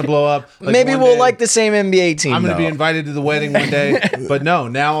 Things are going to blow up. Like maybe we'll like the same NBA team. I'm going to be invited to the wedding one day. But no,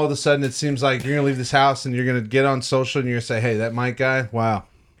 now all of a sudden it seems like you're going to leave this house and you're going to get on social and you're going to say, hey, that Mike guy, wow,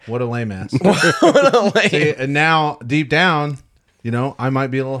 what a lame ass. What a lame. See, and now, deep down, I might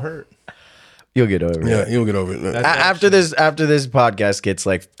be a little hurt. You'll get over it. Yeah, you'll get over it. After this podcast gets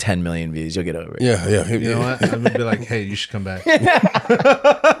like 10 million views, you'll get over it. Yeah. You know what? I'm gonna be like, hey, you should come back.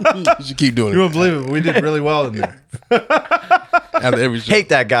 You should keep doing it. You won't believe it, but we did really well in there. After every show. Hate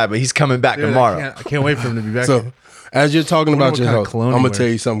that guy, but he's coming back tomorrow. I can't wait for him to be back. So, as you're talking about your health, I'm cologne gonna he tell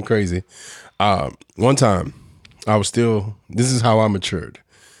you something crazy. One time, this is how I matured.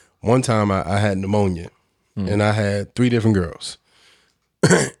 One time, I had pneumonia, and I had 3 different girls.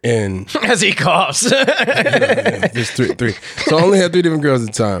 And as he coughs, just three. So I only had 3 different girls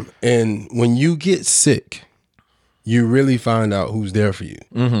at the time. And when you get sick, you really find out who's there for you,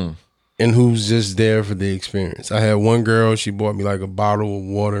 and who's just there for the experience. I had one girl; she bought me like a bottle of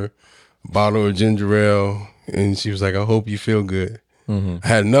water, a bottle of ginger ale, and she was like, "I hope you feel good." I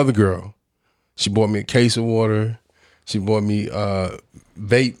had another girl; she bought me a case of water. She bought me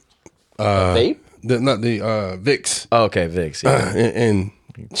vape. Vape? Not the Vicks. Oh, okay, Vicks. Yeah. And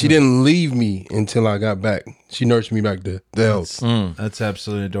she didn't leave me until I got back. She nursed me back to health. That's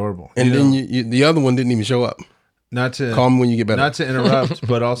absolutely adorable. And then the other one didn't even show up. Not to call me when you get better. Not to interrupt,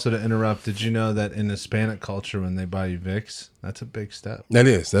 but also to interrupt. Did you know that in Hispanic culture, when they buy you Vicks, that's a big step. That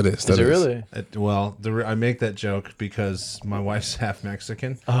is. Is it really? I make that joke because my wife's half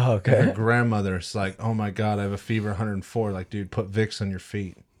Mexican. Oh, okay. And her grandmother's like, "Oh my God, I have a fever 104." Like, dude, put Vicks on your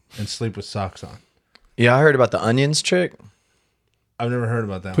feet and sleep with socks on. Yeah, I heard about the onions trick. I've never heard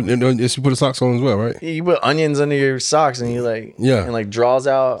about that. You put the socks on as well, right? You put onions under your socks and you and draws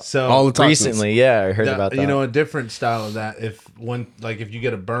out. So all the toxins. Recently, yeah, I heard about that. A different style of that. If you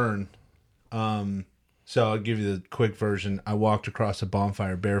get a burn, so I'll give you the quick version. I walked across a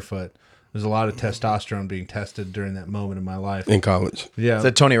bonfire barefoot. There's a lot of testosterone being tested during that moment in my life. In college. Yeah. Is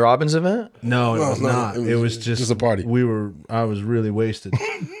that Tony Robbins event? No, it was not. It was just a party. I was really wasted.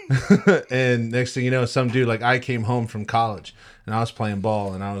 And next thing you know, some dude, I came home from college and I was playing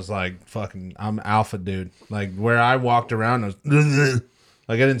ball and I was like, I'm alpha dude. Like where I walked around, I was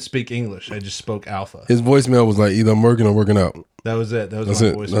I didn't speak English. I just spoke alpha. His voicemail was like, either I'm working or working out. That was it. That's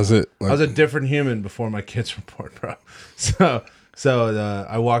it. That's it. I was a different human before my kids were born, bro. So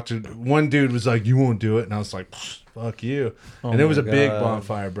I walked to, one dude was like, "You won't do it," and I was like, "Fuck you!" And it was a big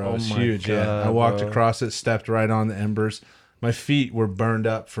bonfire, bro. It was huge. God, yeah, I walked across it, stepped right on the embers. My feet were burned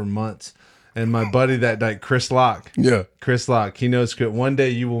up for months. And my buddy that night, Chris Locke. Yeah, Chris Locke. He knows. One day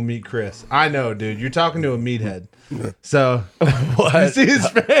you will meet Chris. I know, dude. You're talking to a meathead. So what? You see his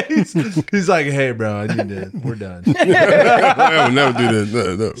face? He's like, "Hey, bro, we're done." I would never do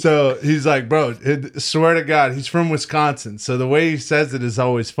that. No. So he's like, "Bro, swear to God, he's from Wisconsin." So the way he says it is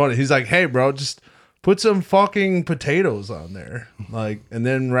always funny. He's like, "Hey, bro, just put some fucking potatoes on there, and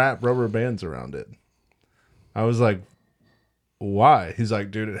then wrap rubber bands around it." I was like, "Why?" He's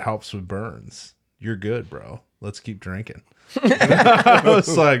like, "Dude, it helps with burns. You're good, bro. Let's keep drinking." I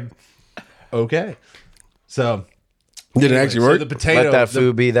was like, "Okay." So. Did it actually work? So the potato, let that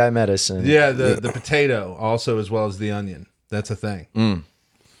food be that medicine. Yeah, the potato also, as well as the onion. That's a thing.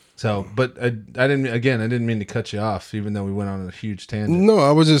 So, but I didn't mean to cut you off, even though we went on a huge tangent. No,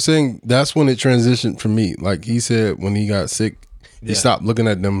 I was just saying that's when it transitioned for me. Like he said, when he got sick, he stopped looking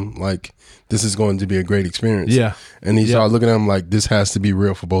at them like this is going to be a great experience. Yeah. And he started looking at them like this has to be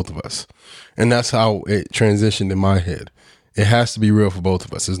real for both of us. And that's how it transitioned in my head. It has to be real for both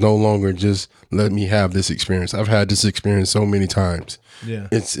of us. It's no longer just let me have this experience. I've had this experience so many times. Yeah.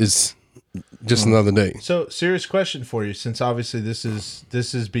 It's just another day. So, serious question for you, since obviously this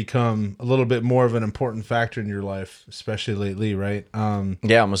has become a little bit more of an important factor in your life, especially lately, right? Yeah,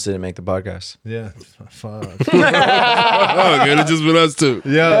 I almost didn't make the podcast. Yeah, fuck. Oh, good. It's just with us too.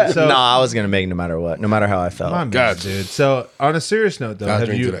 Yeah, so No, I was gonna make no matter what, no matter how I felt. my man, Gotcha. dude. So, on a serious note, though, I'll have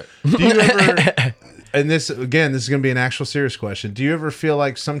drink you? to Do you ever? And this is going to be an actual serious question. Do you ever feel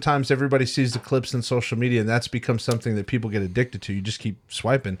like sometimes everybody sees the clips on social media and that's become something that people get addicted to? You just keep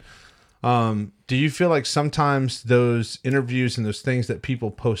swiping. Do you feel like sometimes those interviews and those things that people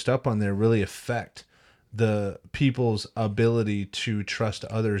post up on there really affect the people's ability to trust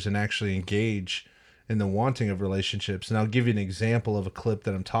others and actually engage in the wanting of relationships? And I'll give you an example of a clip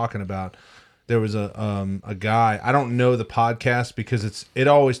that I'm talking about. There was a guy, I don't know the podcast because it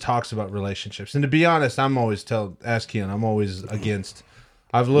always talks about relationships. And to be honest, I'm always ask Keon, I'm always against.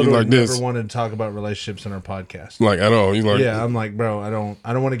 I've literally like never this? wanted to talk about relationships on our podcast. Like at all. You like Yeah, I'm like, bro, I don't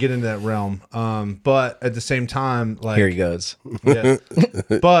want to get into that realm. But at the same time, like, Here he goes. yeah.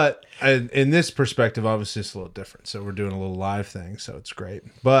 But in this perspective, obviously it's a little different. So we're doing a little live thing, so it's great.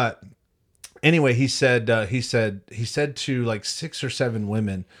 But anyway, he said to like 6 or 7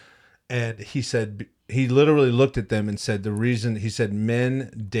 women, and he said he literally looked at them and said the reason, he said,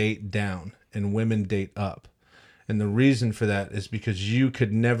 men date down and women date up. And the reason for that is because you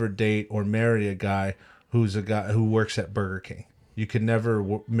could never date or marry a guy who's a guy who works at Burger King. You could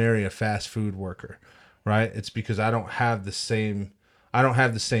never marry a fast food worker, right? It's because I don't have the same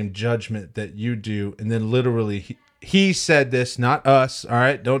judgment that you do. And then literally he said this, not us, all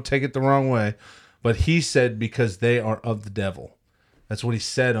right? Don't take it the wrong way. But he said because they are of the devil. That's what he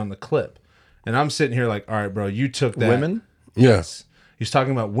said on the clip. And I'm sitting here like, all right, bro, you took that. Women? Yes. He's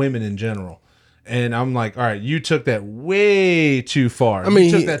talking about women in general. And I'm like, all right, you took that way too far. I mean,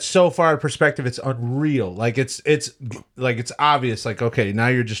 you took that so far out of perspective, it's unreal. Like it's obvious. Like, okay, now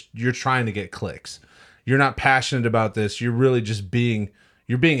you're trying to get clicks. You're not passionate about this. You're really just being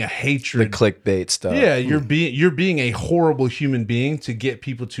a hatred. The clickbait stuff. Yeah, you're being a horrible human being to get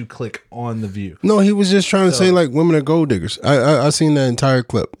people to click on the view. No, he was just trying to say like women are gold diggers. I seen that entire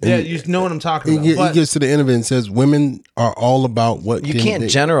clip. And Yeah, you know what I'm talking about. he But gets to the end of it and says women are all about what You can't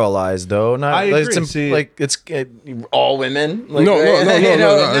generalize though. Not I like, agree. It's, See- like it's all women. Like, No. that's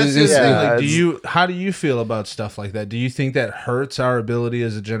It's- the thing. yeah, Like, how do you feel about stuff like that? Do you think that hurts our ability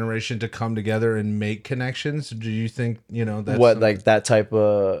as a generation to come together and make connections? Do you think that's what like that type of?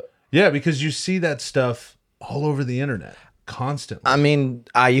 Yeah, because you see that stuff all over the internet constantly. I mean,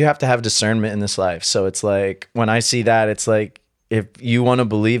 you have to have discernment in this life. So it's like when I see that, it's like if you want to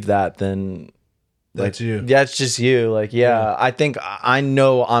believe that, then That's you. Yeah, it's just you. Like, yeah, I think I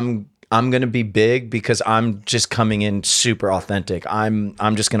know I'm gonna be big because I'm just coming in super authentic. I'm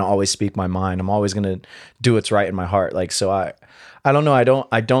just gonna always speak my mind. I'm always gonna do what's right in my heart. Like, so I don't know.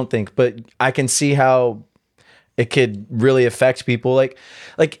 I don't think, but I can see how it could really affect people. Like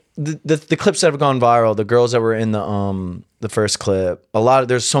the clips that have gone viral, the girls that were in the first clip,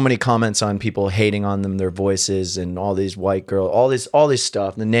 there's so many comments on people hating on them, their voices, and all these white girls, all this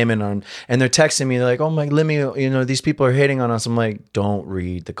stuff, the naming on, and they're texting me, they're like, oh my, Limi, these people are hating on us. I'm like, don't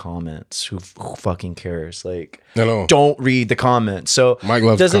read the comments. Who fucking cares? Like, No. don't read the comments. So Mike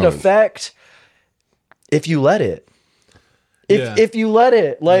loves does it comments. affect if you let it? Yeah. If you let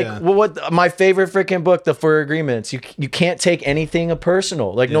it, like, Yeah. well, what my favorite freaking book, The 4 Agreements, you can't take anything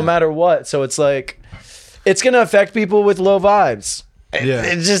personal, like no matter what. So it's like, it's gonna affect people with low vibes. Yeah.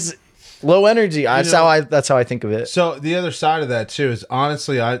 It's just low energy. That's how I think of it. So the other side of that too is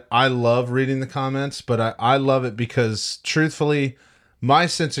honestly, I love reading the comments, but I love it because truthfully, my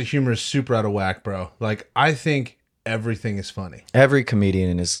sense of humor is super out of whack, bro. Like, I think everything is funny. Every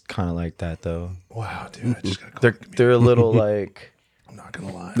comedian is kind of like that, though. Wow, dude, I just gotta go. They're a little like. I'm not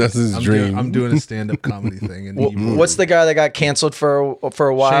gonna lie. That's his dream. I'm doing a stand-up comedy thing. And What's the guy that got canceled for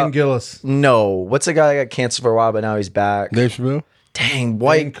a while? Shane Gillis, No, what's the guy that got canceled for a while, but now he's back? Dave Chappelle? Dang,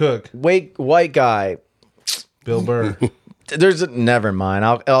 Wayne Cook, white guy. Bill Burr. Never mind.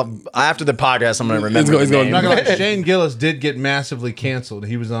 I'll after the podcast I'm gonna remember. It's the gonna- name. I'm not gonna lie, Shane Gillis did get massively canceled.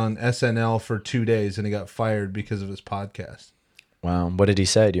 He was on SNL for 2 days and he got fired because of his podcast. Wow, what did he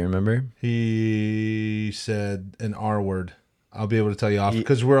say? Do you remember? He said an R word. I'll be able to tell you off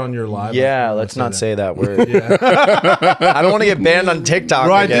because we're on your live. Yeah, let's not say that word. I don't want to get banned on TikTok.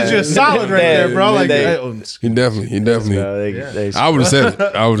 Bro, I again. did you a solid right there, bro. Like, He definitely. I would have said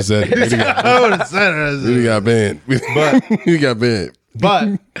it. I would have said it. I would have said it. He got banned. But He got banned.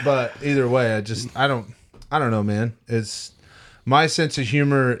 but either way, I don't know, man. It's my sense of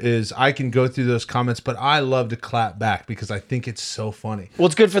humor is I can go through those comments, but I love to clap back because I think it's so funny. Well,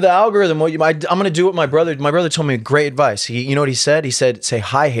 it's good for the algorithm. I'm going to do what my brother told me great advice. You know what he said? He said, say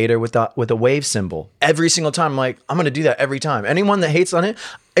hi hater with a wave symbol every single time. I'm like, I'm going to do that every time. Anyone that hates on it,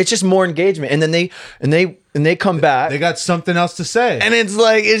 it's just more engagement. And then they come back. They got something else to say. And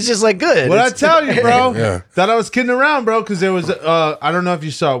it's just like good. What I tell you, bro? Yeah. Thought I was kidding around, bro, because there was I don't know if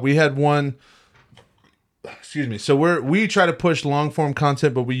you saw it. We had one. Excuse me. So we try to push long form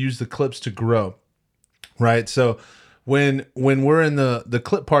content, but we use the clips to grow, right? So when we're in the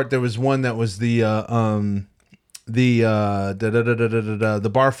clip part, there was one that was the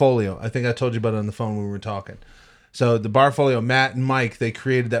Barfolio. I think I told you about it on the phone when we were talking. So the Barfolio, Matt and Mike, they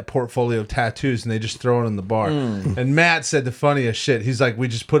created that portfolio of tattoos and they just throw it on the bar. And Matt said the funniest shit. He's like, we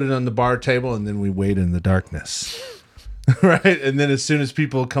just put it on the bar table and then we wait in the darkness. Right? And then as soon as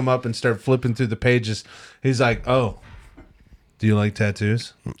people come up and start flipping through the pages, he's like, oh, do you like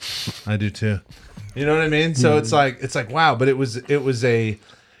tattoos? I do too. You know what I mean? So it's like wow, but it was a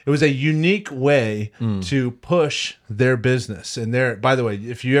unique way to push their business. And by the way,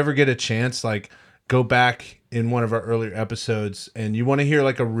 if you ever get a chance, like go back in one of our earlier episodes and you want to hear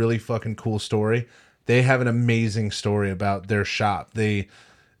like a really fucking cool story, they have an amazing story about their shop. They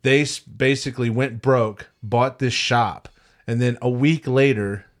basically went broke, bought this shop, and then a week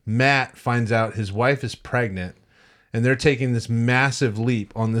later, Matt finds out his wife is pregnant, and they're taking this massive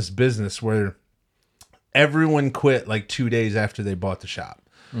leap on this business where everyone quit like 2 days after they bought the shop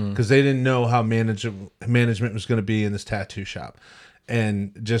because they didn't know how management was going to be in this tattoo shop.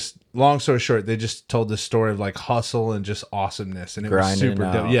 And just long story short, they just told this story of like hustle and just awesomeness, and it was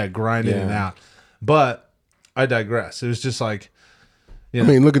super dope. Yeah, grinding it out. But I digress. It was just like, I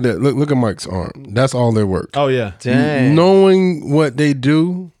mean, look at that. Look at Mike's arm. That's all their work. oh yeah, Dang. Knowing what they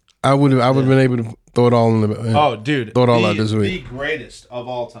do, I would have been able to throw it all in the. oh dude, throw it all out this week. The greatest of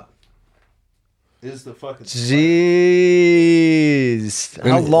all time is the fucking. Jeez,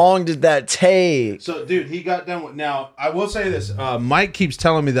 how long did that take? So, dude, he got done with. Now, I will say this: Mike keeps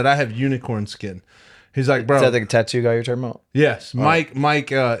telling me that I have unicorn skin. He's like, bro. Is that the tattoo guy you're talking about? Yes, Mike.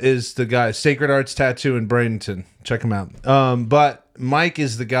 Mike is the guy. Sacred Arts Tattoo in Bradenton. Check him out. But Mike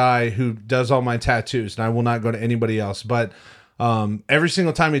is the guy who does all my tattoos, and I will not go to anybody else. But every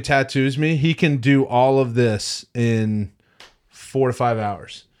single time he tattoos me, he can do all of this in 4 to 5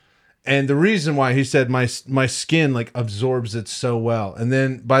 hours. And the reason why, he said my skin like absorbs it so well. And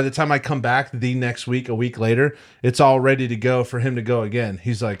then by the time I come back the next week, a week later, it's all ready to go for him to go again.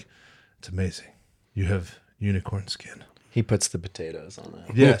 He's like, it's amazing. You have unicorn skin. He puts the potatoes on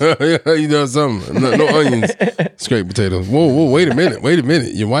it. Yes. Yeah, he does something. No onions, straight potatoes. Whoa, wait a minute.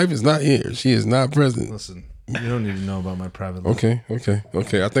 Your wife is not here. She is not present. Listen, you don't need to know about my private life. Okay.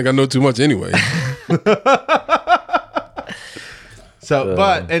 I think I know too much anyway. So,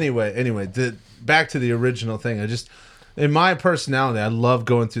 but anyway, back to the original thing. In my personality, I love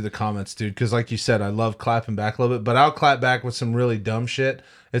going through the comments, dude, because like you said, I love clapping back a little bit, but I'll clap back with some really dumb shit.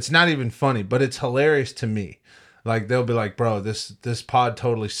 It's not even funny, but it's hilarious to me. Like, they'll be like, bro, this pod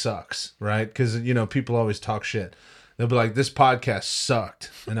totally sucks, right? Because, people always talk shit. They'll be like, this podcast sucked.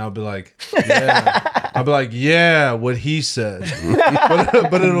 And I'll be like, yeah. I'll be like, yeah, what he said.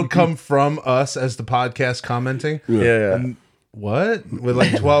 but it'll come from us as the podcast commenting. Yeah. And, what? With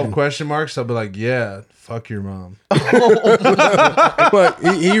like 12 question marks, I'll be like, yeah, fuck your mom. But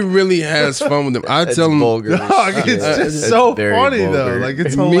he really has fun with them. I tell him, vulgar. Dog, it's just so very funny vulgar. though. Like,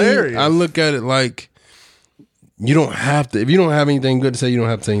 it's me, hilarious. I look at it like you don't have to. If you don't have anything good to say, you don't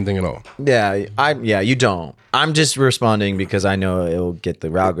have to say anything at all. Yeah, you don't. I'm just responding because I know it'll get the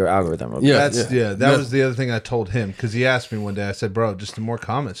algorithm. Okay. Yeah. That was the other thing I told him, because he asked me one day. I said, bro, just the more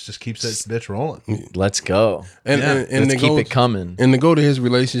comments just keeps that bitch rolling. Let's go. And Let's keep it coming. And to go to his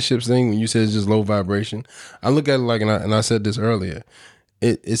relationships thing, when you said it's just low vibration, I look at it like, and I said this earlier,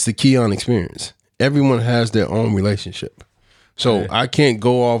 it's the Keon experience. Everyone has their own relationship. So I can't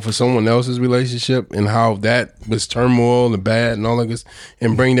go off of someone else's relationship and how that was turmoil and bad and all of this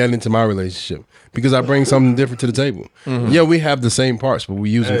and bring that into my relationship, because I bring something different to the table. Mm-hmm. Yeah, we have the same parts, but we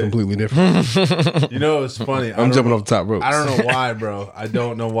use them completely different. You know, it's funny. I'm jumping off the top rope. I don't know why, bro. I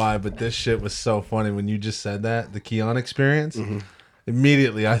don't know why, but this shit was so funny when you just said that, the Keon experience. Mm-hmm.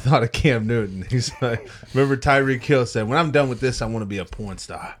 Immediately, I thought of Cam Newton. He's like, remember Tyreek Hill said, when I'm done with this, I want to be a porn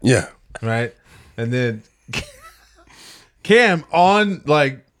star. Yeah. Right? And then Cam, on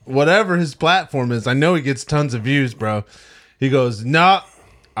like whatever his platform is, I know he gets tons of views, bro. He goes, nah,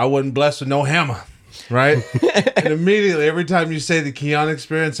 I wasn't blessed with no hammer. Right? And immediately, every time you say the Keon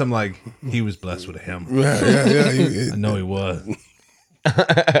experience, I'm like, he was blessed with a hammer. Yeah. I know he was.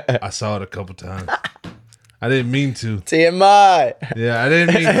 I saw it a couple times. I didn't mean to. TMI. Yeah, I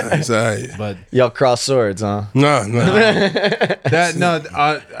didn't mean to. It's all right. But Y'all cross swords, huh? No. that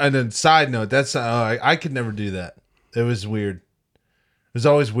no. And a side note, that's I could never do that. It was weird. It was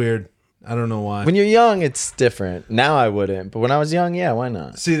always weird. I don't know why. When you're young, it's different. Now I wouldn't, but when I was young, yeah, why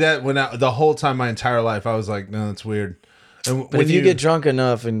not? See that the whole time, my entire life, I was like, no, that's weird. And But if you get drunk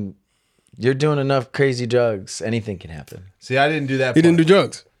enough and you're doing enough crazy drugs, anything can happen. see, I didn't do that. He didn't do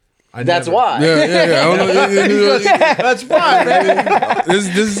drugs. That's why. Yeah. I don't know. That's why, man.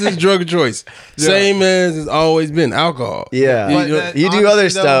 This is his drug of choice. Same as it's always been alcohol. Yeah. But You, that- you do honestly, other though-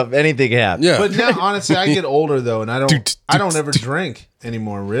 stuff, anything can happen. Yeah. But now, honestly, I get older though, and I don't ever drink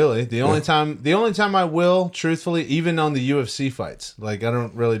anymore. Really, the only time I will, truthfully, even on the UFC fights, like I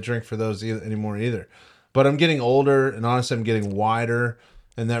don't really drink for those anymore either. But I'm getting older, and honestly, I'm getting wider,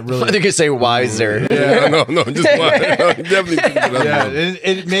 and that I really. think you say wiser. Yeah, no, just one. Definitely. Yeah,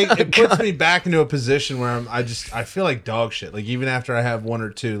 it puts me back into a position where I feel like dog shit. Like even after I have one or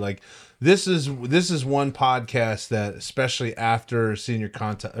two, like this is one podcast that, especially after seeing your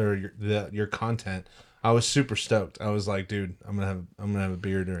content or your content, I was super stoked. I was like, dude, I'm gonna have a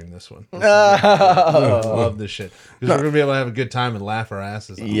beer during this one. I love this shit because we're gonna be able to have a good time and laugh our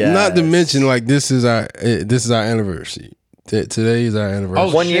asses off. Yeah. Not to mention, like this is our anniversary. Today is our anniversary.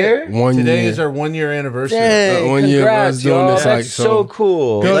 Oh, 1 year? 1 Today year. is our 1 year anniversary. Dang, 1 year of congrats, us doing y'all. this, That's like, so so-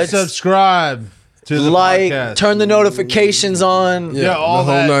 cool. Go Let's subscribe to the like, podcast. turn the notifications on, Yeah, all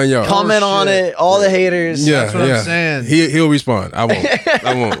the whole that. 9 yards. comment on shit. it, all the haters. Yeah, That's what I'm saying. He'll respond. I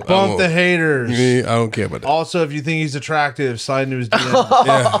won't. Bump the haters. I don't care about that. Also, if you think he's attractive, slide into his DM.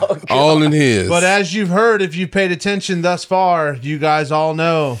 Yeah, all in his. But as you've heard, if you've paid attention thus far, you guys all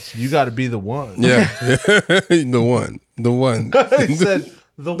know you got to be the one. yeah, the one. He said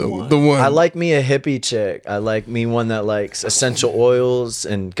the one. The one. I like me a hippie chick. I like me one that likes essential oils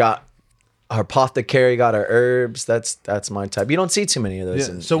and got her apothecary, got her herbs. That's my type. You don't see too many of those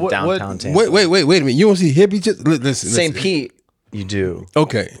Yeah, in, so in what- downtown Tampa. Wait a minute. You don't see hippie just listen. St. Pete, you do.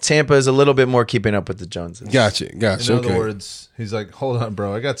 Okay, Tampa is a little bit more keeping up with the Joneses. gotcha. In other Okay. words, he's like, hold on,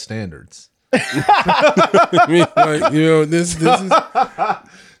 bro, I got standards. I mean, like, this is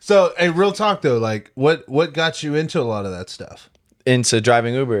So, hey, real talk though, like, what got you into a lot of that stuff? Into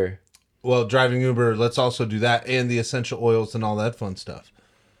driving Uber. Well, driving Uber, let's also do that, and the essential oils and all that fun stuff.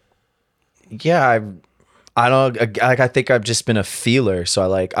 Yeah, I think I've just been a feeler. So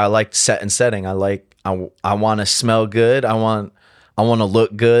I like set and setting. I want to smell good. I want to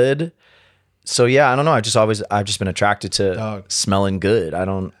look good. So yeah, I don't know. I've just been attracted to Dog. smelling good. I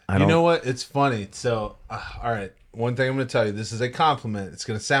don't. You know what? It's funny. So, all right. One thing I'm going to tell you. This is a compliment. It's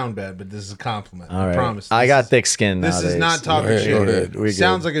going to sound bad, but this is a compliment. All right. I promise. I This got is- thick skin This nowadays. is not talking Go ahead, shit. go ahead. We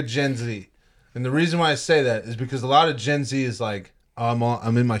Sounds good. like a Gen Z. And the reason why I say that is because a lot of Gen Z is like,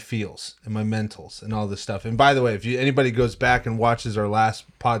 I'm in my feels and my mentals and all this stuff. And by the way, if anybody goes back and watches our last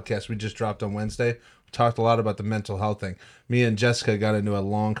podcast we just dropped on Wednesday, we talked a lot about the mental health thing. Me and Jessica got into a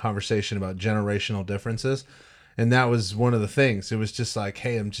long conversation about generational differences. And that was one of the things. It was just like,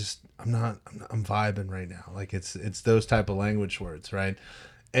 hey, I'm vibing right now. Like it's those type of language words, right?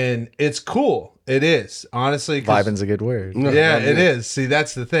 And it's cool. It is, honestly. 'Cause- Vibing's a good word. yeah, it is. See,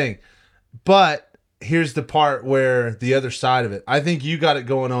 that's the thing. But here's the part where the other side of it. I think you got it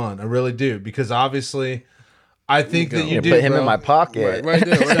going on. I really do. Because obviously, I think that you Yeah, do. put him bro. in my pocket. right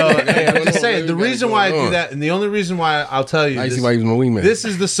there. So, hey, I'm just saying, the reason why I do that, and the only reason why I'll tell you, I this, see why he was my wingman. this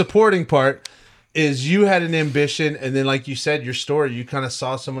is the supporting part, is you had an ambition, and then like you said, your story, you kind of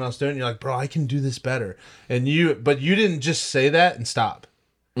saw someone else doing it, and you're like, bro, I can do this better. But you didn't just say that and stop.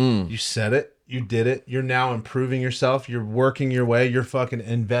 You said it. You did it. You're now improving yourself. You're working your way. You're fucking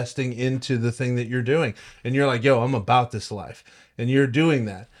investing into the thing that you're doing. And you're like, yo, I'm about this life. And you're doing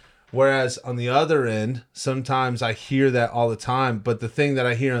that. Whereas on the other end, sometimes I hear that all the time. But the thing that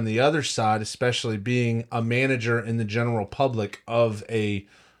I hear on the other side, especially being a manager in the general public of a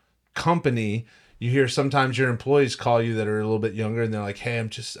company, you hear sometimes your employees call you that are a little bit younger and they're like, hey, I'm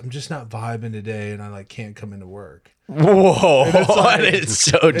just not vibing today and I like can't come into work. Whoa, like- it's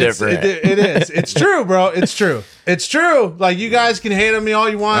so different. It is. It's true, bro. It's true. It's true. Like you guys can hate on me all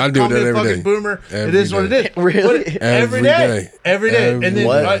you want. I do Call that me a every fucking day. boomer. Every it is what it day. is. Really? But Every day. day. Every day. And then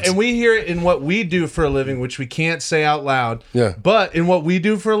What? and we hear it in what we do for a living, which we can't say out loud. Yeah. But in what we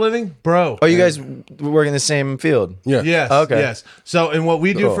do for a living, bro. Oh, you guys work in the same field? Yeah. Yes. Okay. Yes. So in what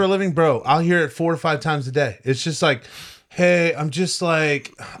we do Cool. for a living, bro, I'll hear it 4 to 5 times a day. It's just like, hey, I'm just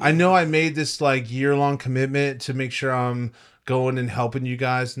like, I know I made this like year-long commitment to make sure I'm going and helping you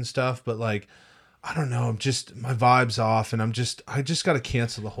guys and stuff, but like, I don't know. I'm just, my vibe's off, and I just got to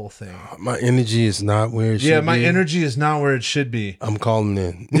cancel the whole thing. My energy is not where it should be. Yeah, my energy is not where it should be. I'm calling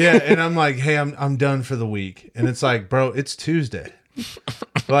in. Yeah, and I'm like, hey, I'm done for the week. And it's like, bro, it's Tuesday.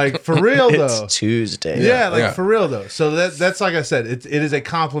 Like, for real, though. It's Tuesday. Yeah, for real, though. So that's like I said, it is a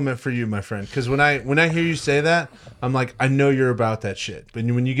compliment for you, my friend. Because when I hear you say that, I'm like, I know you're about that shit. But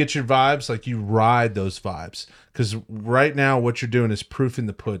when you get your vibes, like, you ride those vibes. Because right now, what you're doing is proof in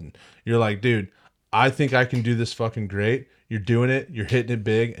the pudding. You're like, dude, I think I can do this fucking great. You're doing it. You're hitting it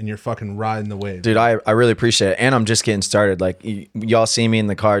big, and you're fucking riding the wave. Dude, I really appreciate it. And I'm just getting started. Like, y'all see me in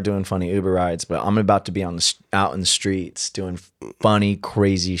the car doing funny Uber rides, but I'm about to be out in the streets doing funny,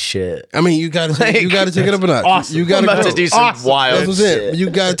 crazy shit. I mean, you gotta take it up a notch. Awesome. You gotta I'm about to do some wild That's what shit. You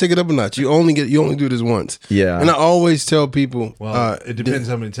gotta take it up a notch. You only do this once. Yeah. And I always tell people, Well, it depends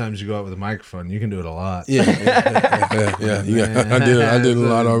how many times you go out with a microphone. You can do it a lot. yeah. I did a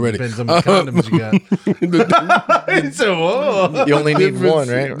lot already. Depends on how many condoms you got. So, whoa. You only need one,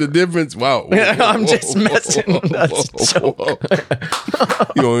 right? The difference, wow. I'm just messing. That's a joke.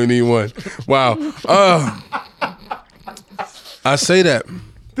 You only need one. Wow. I say that.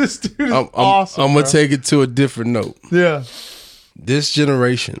 This dude is awesome. I'm going to take it to a different note. Yeah. This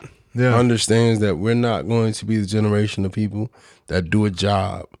generation Yeah. understands that we're not going to be the generation of people that do a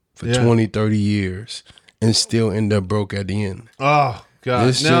job for Yeah. 20, 30 years and still end up broke at the end. Oh,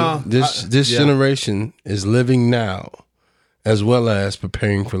 God. This generation is living now as well as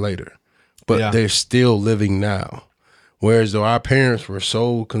preparing for later. But they're still living now. Whereas though our parents were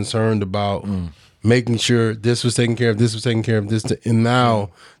so concerned about making sure this was taken care of, and now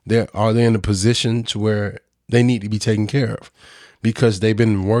they're in a position to where they need to be taken care of because they've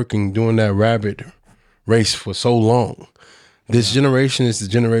been doing that rabbit race for so long. This generation is the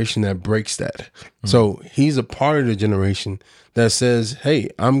generation that breaks that. So he's a part of the generation that says, hey,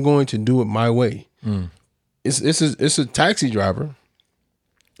 I'm going to do it my way. It's a taxi driver,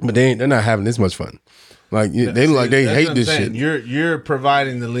 but they're not having this much fun. Like they hate this shit. You're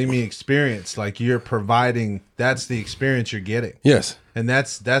providing the Limi experience. Like that's the experience you're getting. Yes, and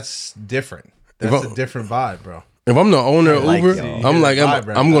that's different. That's a different vibe, bro. If I'm the owner of Uber, y'all. I'm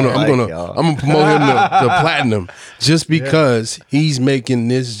gonna promote him to platinum just because he's making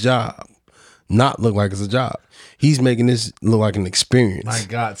this job not look like it's a job. He's making this look like an experience. My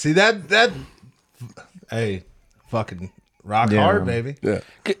God, see that. Hey, fucking. Rock hard, baby. Yeah.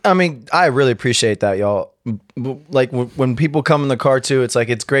 I mean, I really appreciate that, y'all. Like when people come in the car too, it's like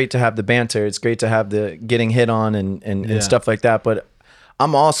it's great to have the banter. It's great to have the getting hit on and stuff like that. But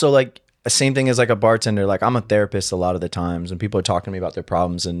I'm also like the same thing as like a bartender. Like I'm a therapist a lot of the times, and people are talking to me about their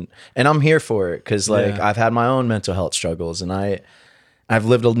problems, and I'm here for it because like I've had my own mental health struggles, and I've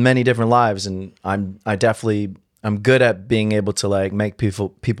lived many different lives, and I'm good at being able to like make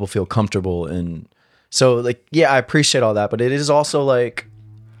people feel comfortable. And so like, yeah, I appreciate all that, but it is also like,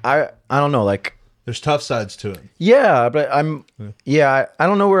 I don't know, like there's tough sides to it. Yeah, but I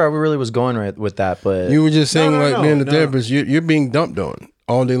don't know where I really was going with that, but you were just saying being a therapist, you're being dumped on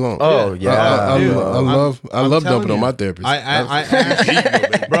all day long. Oh yeah, I love dumping on my therapist.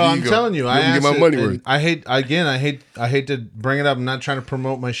 Bro, I'm telling you, I get my money worth. I hate to bring it up. I'm not trying to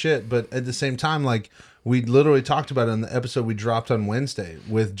promote my shit, but at the same time, like, we literally talked about it in the episode we dropped on Wednesday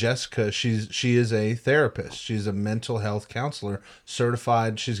with Jessica. She is a therapist. She's a mental health counselor,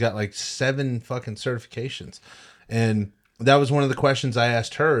 certified. She's got like 7 fucking certifications. And that was one of the questions I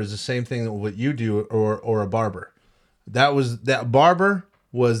asked her, is the same thing that what you do or a barber. That barber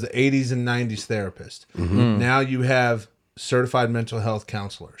was the 80s and 90s therapist. Mm-hmm. Now you have certified mental health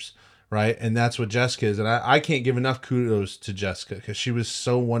counselors. Right. And that's what Jessica is. And I can't give enough kudos to Jessica because she was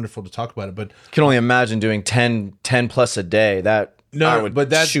so wonderful to talk about it. But I can only imagine doing 10 plus a day. That's the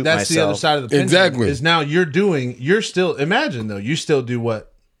other side of the pendulum. Exactly. Is now you're still, imagine though, you still do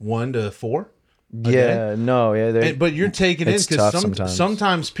what, 1 to 4? Yeah, no, yeah. But you're taking in because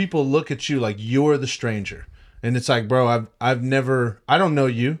sometimes people look at you like you're the stranger. And it's like, bro, I don't know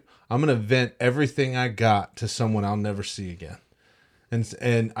you. I'm going to vent everything I got to someone I'll never see again.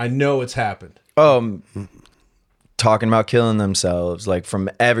 And I know it's happened. Talking about killing themselves, like from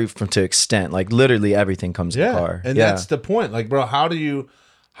to extent, like literally everything comes in the car. And that's the point. Like, bro, how do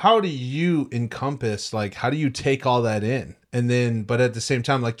you encompass, like, how do you take all that in? And then, but at the same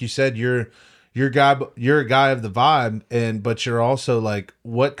time, like you said, you're a guy of the vibe, but you're also like,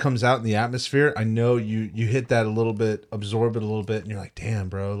 what comes out in the atmosphere? I know you hit that a little bit, absorb it a little bit, and you're like, damn,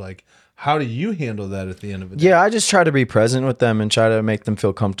 bro, like, how do you handle that at the end of the day? Yeah, I just try to be present with them and try to make them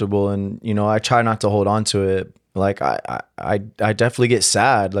feel comfortable. And, you know, I try not to hold on to it. Like I definitely get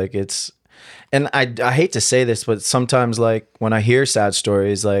sad. Like And I hate to say this, but sometimes like when I hear sad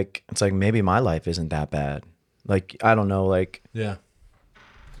stories, like it's like maybe my life isn't that bad. Like I don't know, like Yeah.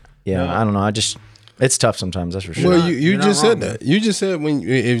 no. I don't know. It's tough sometimes. That's for sure. Well, you just said that. You just said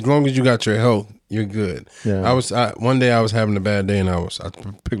as long as you got your health, you're good. Yeah. One day I was having a bad day, and I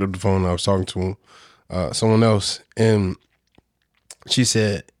picked up the phone and I was talking to someone else, and she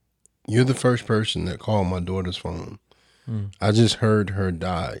said, "You're the first person that called my daughter's phone. I just heard her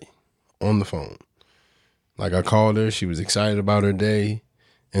die on the phone. Like I called her, she was excited about her day,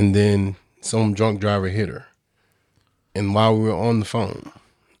 and then some drunk driver hit her. And while we were on the phone,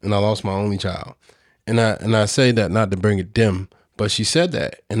 and I lost my only child, and I say that not to bring it dim, but she said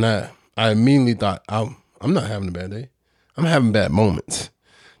that, and I immediately thought, I'm not having a bad day. I'm having bad moments.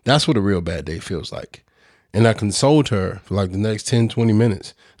 That's what a real bad day feels like. And I consoled her for like the next 10, 20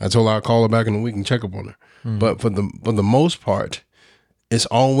 minutes. I told her I'd call her back in a week and check up on her. But for the most part, it's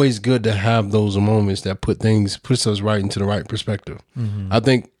always good to have those moments that puts us right into the right perspective. I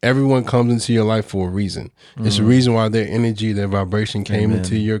think everyone comes into your life for a reason. It's the reason why their energy, their vibration came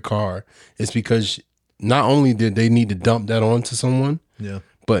into your car. It's because not only did they need to dump that onto someone,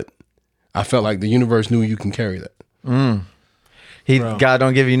 but I felt like the universe knew you can carry that. God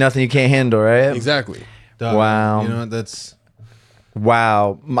don't give you nothing you can't handle, right? Exactly. Wow. You know, that's...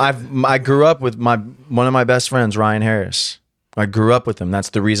 Wow. I grew up with one of my best friends, Ryan Harris. I grew up with him. That's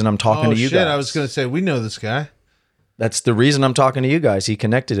the reason I'm talking to you guys. I was going to say, we know this guy. That's the reason I'm talking to you guys. He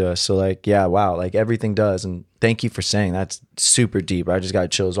connected to us. So like, yeah, wow. Like everything does. And thank you for saying that's super deep. I just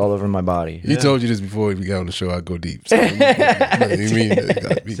got chills all over my body. He told you this before we got on the show. I go deep. So, See,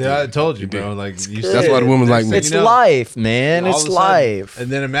 I told you, bro. Like that's why the women's like me. It's life, man. It's life.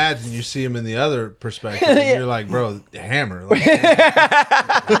 And then imagine you see him in the other perspective. And you're like, bro, hammer. Like,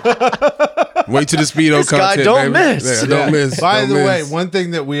 wait till the Speedo This guy content. don't baby. miss. Yeah, don't miss. By Don't the way, miss. one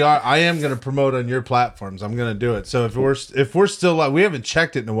thing that I am going to promote on your platforms. I'm going to do it. So if we're still like, we haven't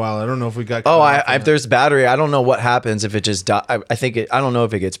checked it in a while. I don't know if we got. If there's battery, I don't know what happens if it just die. I don't know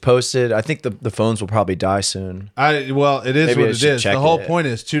if it gets posted. I think the phones will probably die soon. It is Maybe what I it should is. check The whole it. point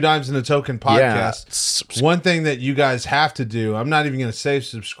is 2 Dimes in a Token podcast. Yeah. One thing that you guys have to do, I'm not even going to say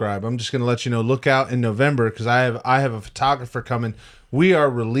subscribe. I'm just going to let you know, look out in November because I have a photographer coming. We are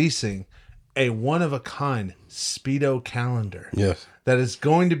releasing a one-of-a-kind Speedo calendar. Yes. That is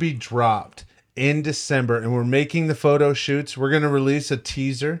going to be dropped in December, and we're making the photo shoots. We're going to release a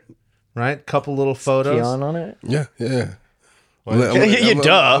teaser, right? Couple little photos. Keon on it? Yeah. Duh.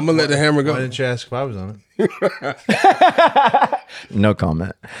 I'm gonna let the hammer Why go. didn't you ask if I was on it? No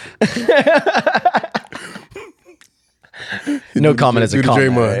comment. No comment is a Do the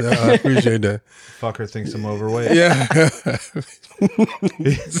comment. Draymond. Right? I appreciate that. Fucker thinks I'm overweight. Yeah.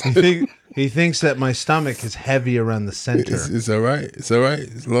 He thinks that my stomach is heavy around the center. It's all right. It's all right.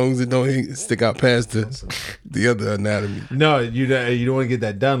 As long as it don't stick out past the other anatomy. No, you don't want to get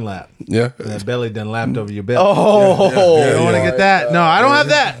that Dunlap. Yeah. That belly Dunlapped over your belly. Oh, You don't want to get that. No, I don't have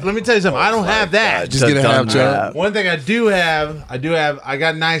that. Let me tell you something. I don't have that. Just get a half chub. One thing I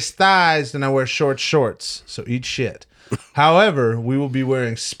got nice thighs and I wear short shorts. So eat shit. However, we will be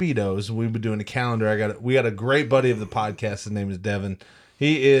wearing Speedos. We'll be doing a calendar. We got a great buddy of the podcast. His name is Devin.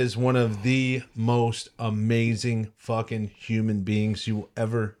 He is one of the most amazing fucking human beings you will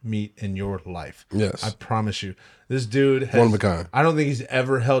ever meet in your life. Yes. I promise you. This dude has, One of a kind. I don't think he's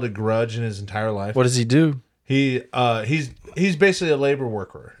ever held a grudge in his entire life. what does he do? He's basically a labor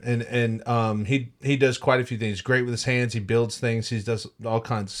worker, and he does quite a few things. Great with his hands. He builds things. He does all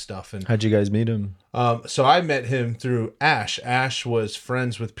kinds of stuff. And How'd you guys meet him? so I met him through Ash. Ash was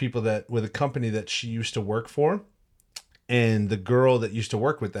friends with people with a company that she used to work for, and the girl that used to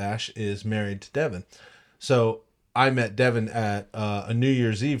work with Ash is married to Devin. So I met Devin at a New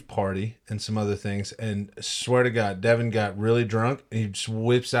Year's Eve party and some other things, and swear to God, Devin got really drunk. And he just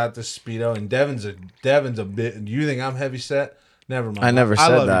whips out the Speedo, and Devin's a bit. Do you think I'm heavy set? Never mind. I never said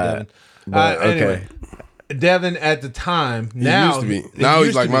love that. You, Devin. But, Anyway, Devin at the time now used to be. Now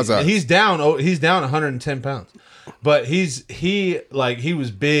he's like my size. He's down 110 pounds. But he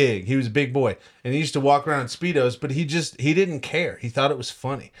was big. He was a big boy. And he used to walk around in Speedos, but he didn't care. He thought it was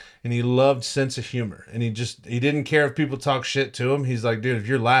funny. And he loved sense of humor. And he didn't care if people talk shit to him. He's like, dude, if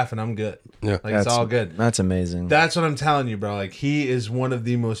you're laughing, I'm good. Yeah. Like, it's all good. That's amazing. That's what I'm telling you, bro. Like, he is one of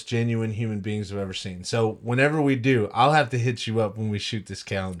the most genuine human beings I've ever seen. So whenever we do, I'll have to hit you up when we shoot this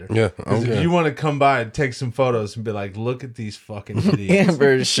calendar. Yeah, 'Cause okay. if you want to come by and take some photos and be like, look at these fucking idiots. Yeah,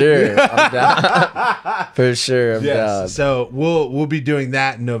 for sure. I'm down. For sure. I'm down. Yes. So we'll be doing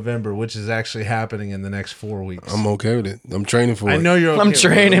that in November, which is actually happening in the next 4 weeks. I'm okay with it. I'm training for it. I know you're okay I'm with it.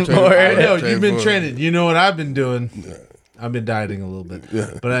 training for I it. know Training you've been for it. training. You know what I've been doing. I've been dieting a little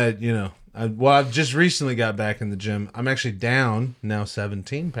bit, but I've just recently got back in the gym. I'm actually down now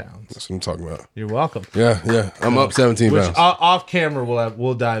 17 pounds. That's what I'm talking about. You're welcome. Yeah. I'm up 17 Which pounds. off camera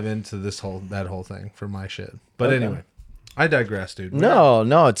we'll dive into that whole thing for my shit. But anyway, I digress, dude.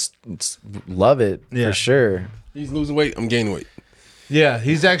 No, it's love it for sure. He's losing weight. I'm gaining weight. Yeah,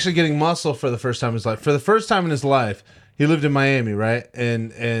 he's actually getting muscle for the first time in his life. For the first time in his life, he lived in Miami, right?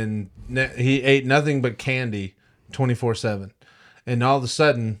 And he ate nothing but candy 24/7. And all of a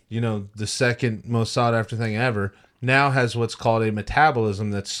sudden, the second most sought after thing ever now has what's called a metabolism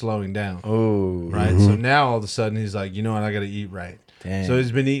that's slowing down. Oh, right. So now all of a sudden he's like, you know what, I got to eat right. Dang. So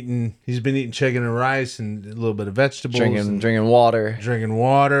he's been eating chicken and rice and a little bit of vegetables, drinking water.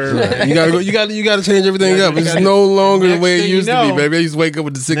 Right? You gotta change everything up. It's no longer the way it used to be, baby. I used to wake up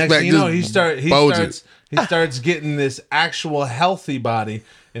with the six pack. He starts getting this actual healthy body,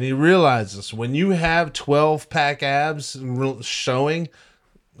 and he realizes when you have 12-pack abs showing,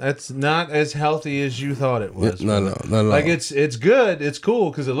 that's not as healthy as you thought it was. No, not at all. Like it's good, it's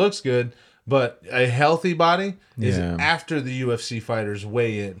cool because it looks good, but a healthy body is after the UFC fighters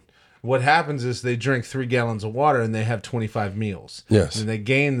weigh in. What happens is they drink 3 gallons of water and they have 25 meals. Yes, and they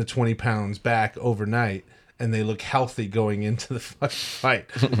gain the 20 pounds back overnight. And they look healthy going into the fucking fight.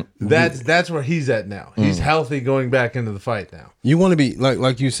 That's where he's at now. He's healthy going back into the fight now. You want to be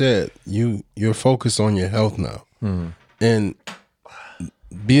like you said. You're focused on your health now, and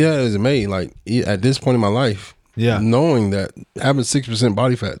be that as it may, like at this point in my life, knowing that having 6%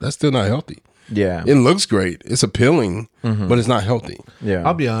 body fat, that's still not healthy. Yeah, it looks great, it's appealing, but it's not healthy. Yeah,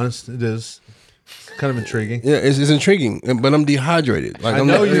 I'll be honest, it is. Kind of intriguing. Yeah, it's intriguing, but I'm dehehydrated. Like I'm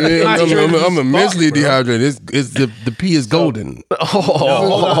immensely dehydrated. It's the pee is golden.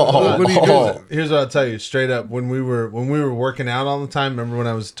 What do you do? Here's what I'll tell you straight up. When we were working out all the time, remember when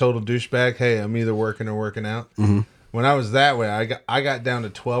I was total douchebag? Hey, I'm either working or working out. Mm-hmm. When I was that way, I got down to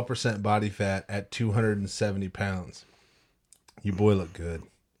 12% body fat at 270 pounds. Your boy looked good.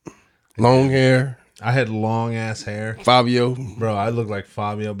 Long hair. I had long ass hair. Fabio. Bro, I looked like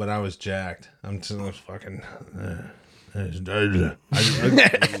Fabio, but I was jacked. I'm just fucking. I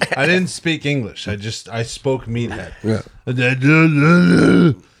didn't speak English. I spoke meathead. Yeah.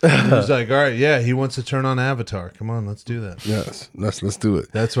 He was like, all right, yeah, he wants to turn on Avatar. Come on, let's do that. Yes, let's do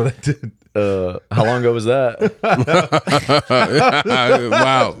it. That's what I did. How long ago was that?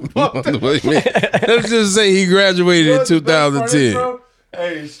 Wow. Let's just say he graduated in 2010.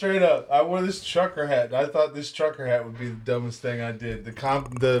 Hey, straight up, I wore this trucker hat. And I thought this trucker hat would be the dumbest thing I did.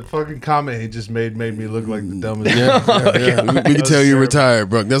 The fucking comment he just made me look like the dumbest. Yeah. We can tell you're retired,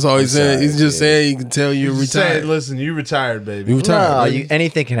 bro. That's all he's saying. He's just saying he can tell you're retired. Saying, listen, you retired, baby. You retired. No,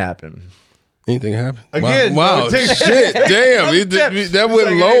 anything can happen. Anything happen? Again, wow. Shit, damn. That went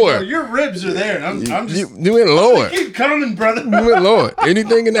like, lower. Hey, bro, your ribs are there. And I'm just. You went lower. Keep coming, brother. You went lower.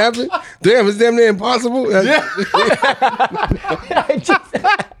 Anything can happen? Damn, it's damn near impossible. Yeah.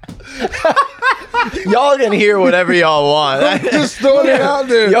 Y'all can hear whatever y'all want. I'm just throwing it out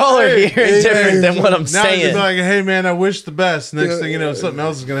there. Y'all are hearing different than what I'm Now saying. it's like, hey man, I wish the best. Next thing you know, something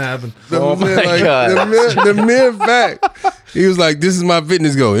else is gonna happen. Oh my God. The mere fact. He was like, "This is my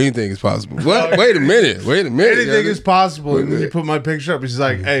fitness goal. Anything is possible." What? Wait a minute. Anything is possible. And then you put my picture up. He's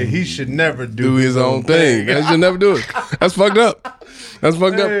like, hey, he should never do his own thing. He should never do it. That's fucked up. That's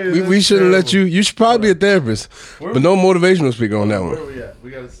fucked up. We shouldn't let you. You should probably be a therapist, but no motivational speaker on that one. Where we at? We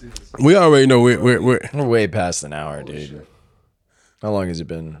gotta see this. We already know we're way past an hour, dude. Shit. How long has it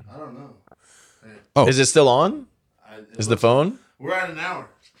been? I don't know. Oh, is it still on? Is the phone? We're at an hour.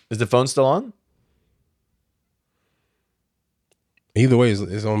 Is the phone still on? Either way,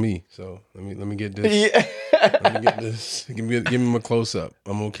 it's on me. So let me get this. Yeah. Let me get this. Give him a close up.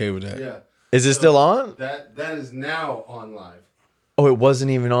 I'm okay with that. Yeah. Is it still on? That is now on live. Oh, it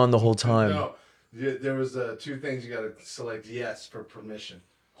wasn't even on the whole time. No, there was 2 things you got to select yes for permission.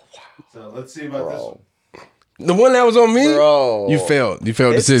 Wow. So let's see about this one. The one that was on me, Bro. You failed. You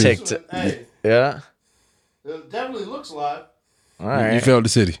failed the city. Hey, Yeah. it definitely looks live. All right. You failed the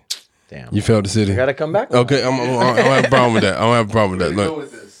city. Damn. You failed the city. I gotta come back. Okay, I don't have a problem with that. I don't have a problem with that. Go Look,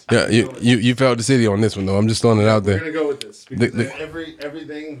 with this. yeah, you failed the city on this one though. I'm just throwing it out We're there. gonna go with this because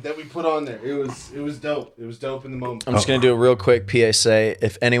everything that we put on there, it was dope. It was dope in the moment. I'm just gonna do a real quick PSA.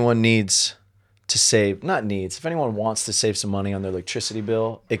 If anyone needs to save, not needs, if anyone wants to save some money on their electricity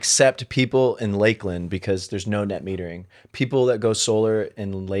bill, except people in Lakeland because there's no net metering. People that go solar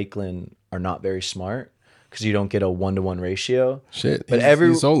in Lakeland are not very smart because you don't get a 1-to-1 ratio. Shit, But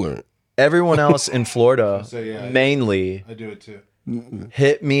he's solar. Everyone else in Florida, So, yeah, mainly, I do it too.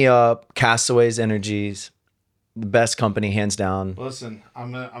 hit me up, Castaways Energies. the best company, hands down. Listen,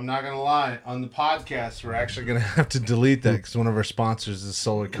 I'm not gonna lie. On the podcast, we're actually gonna have to delete that because one of our sponsors is a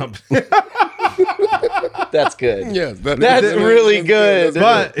solar company. That's good. Yeah, That's really good.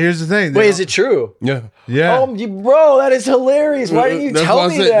 But here's the thing. Wait, is it true? Yeah. Yeah. Oh, bro, that is hilarious. Why didn't you That's tell why I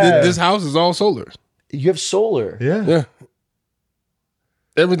me said that? this house is all solar. You have solar. Yeah. Yeah.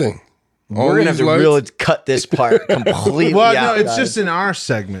 Everything. All We're gonna have these to lights. really cut this part completely Well, out. no, it's guys. just in our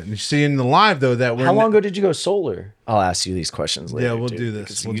segment. You see in the live though that we're How long ago did you go solar? I'll ask you these questions later. Yeah, we'll dude, do this.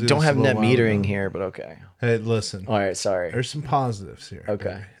 because We'll you do don't this have a net little while metering ago. here, but okay. Hey, listen. All right, sorry. There's some positives here. Okay.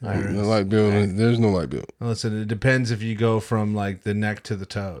 baby. All There right. The is. light bill. There's no light bill. Listen, it depends if you go from like the neck to the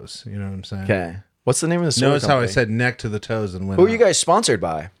toes. You know what I'm saying? Okay. What's the name of the solar Notice how I company? said neck to the toes and went. Who are you up. guys sponsored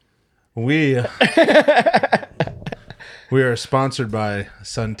by? We we are sponsored by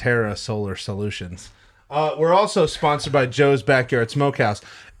Sunterra Solar Solutions. We're also sponsored by Joe's Backyard Smokehouse.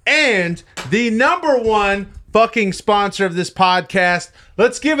 And the number one fucking sponsor of this podcast,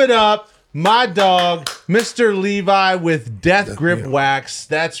 let's give it up, my dog, Mr. Levi with Death Grip Wax.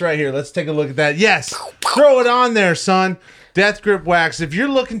 That's right here. Let's take a look at that. Yes, throw it on there, son. Death Grip Wax. If you're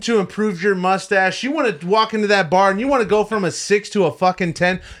looking to improve your mustache, you want to walk into that bar and you want to go from a 6 to a fucking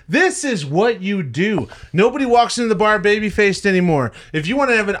 10, this is what you do. Nobody walks into the bar baby-faced anymore. If you want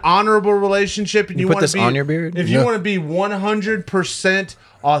to have an honorable relationship and you put want this to be on your beard? if you Yeah. want to be 100%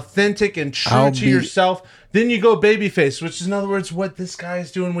 authentic and true I'll to be- yourself, then you go babyface, which is in other words what this guy is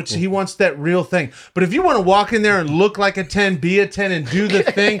doing, which he wants that real thing. But if you want to walk in there and look like a 10, be a 10, and do the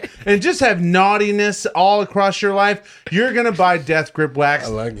thing, and just have naughtiness all across your life, you're gonna buy Death Grip Wax.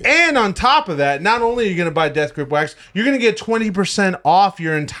 I like it. And on top of that, not only are you gonna buy Death Grip Wax, you're gonna get 20% off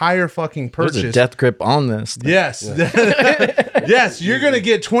your entire fucking There's purchase. a death grip on this. Yes. Yes, you're going to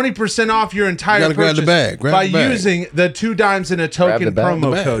get 20% off your entire You gotta grab purchase the bag. Grab by the bag. using the 2 dimes in a token the bag.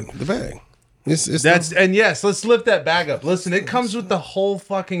 promo The code. bag. The bag. It's That's and yes, let's lift that bag up. Listen, it comes with the whole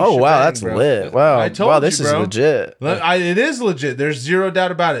fucking Oh wow, shebang, that's bro. lit. Wow. I told wow, you, this is bro. legit. It is legit. There's zero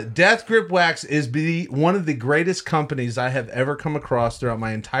doubt about it. Death Grip Wax is one of the greatest companies I have ever come across throughout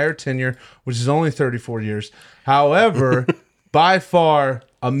my entire tenure, which is only 34 years. However, by far,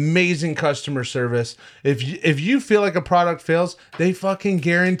 amazing customer service. If you feel like a product fails, they fucking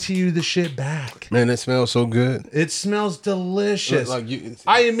guarantee you the shit back. Man, it smells so good. It smells delicious. Like you-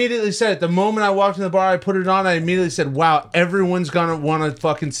 I immediately said it. The moment I walked in the bar, I put it on. I immediately said, wow, everyone's going to want to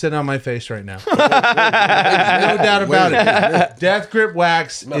fucking sit on my face right now. There's no doubt about it. Death Grip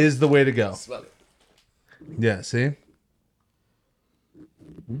Wax is the way to go. Smell it. Yeah, see?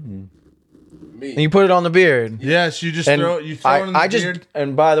 And you put it on the beard. Yes, you just And throw it in the beard.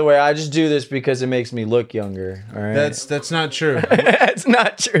 And by the way, I just do this because it makes me look younger. All right. That's not true. That's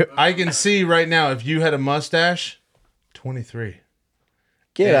not true. I can see right now, if you had a mustache, 23.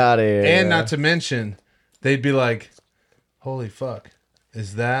 Get out of here. And not to mention, they'd be like, holy fuck,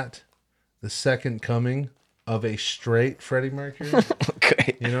 is that the second coming of a straight Freddie Mercury?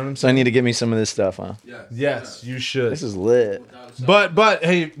 Okay. You know what I'm So I saying? need to get me some of this stuff, huh? Yes, you should. This is lit. But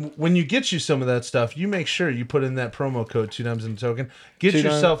hey, when you get you some of that stuff, you make sure you put in that promo code 2 dimes in the token. Get 2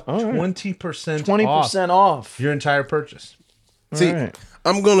 dimes. yourself All right. 20% 20% off. your entire purchase. See, All right.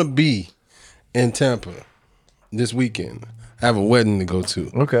 I'm gonna be in Tampa this weekend. I have a wedding to go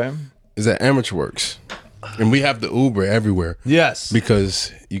to. Okay. It's at Amateur Works, and we have the Uber everywhere Yes.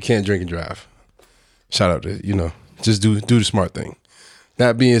 because you can't drink and drive. Shout out to just do the smart thing.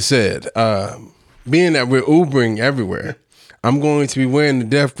 That being said, being that we're Ubering everywhere, I'm going to be wearing the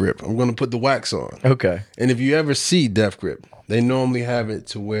Death Grip. I'm going to put the wax on. Okay. And if you ever see Death Grip, they normally have it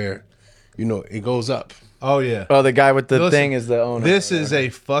to where, it goes up. Oh, yeah. Oh, the guy with the Listen, thing is the owner. This is a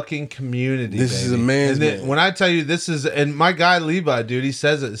fucking community. This is baby. a man's And then man. when I tell you this is, and my guy Levi, dude, he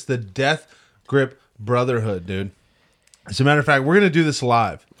says it. It's the Death Grip Brotherhood, dude. As a matter of fact, we're gonna do this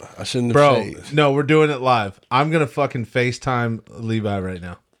live, I shouldn't have bro. shaved. No, we're doing it live. I'm gonna fucking FaceTime Levi right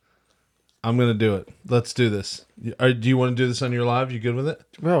now. I'm gonna do it. Let's do this. Do you want to do this on your live? You good with it?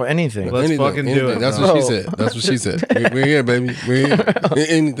 Bro, anything. Let's fucking do it, That's bro. what she said. That's what she said. We're here, baby. We're here.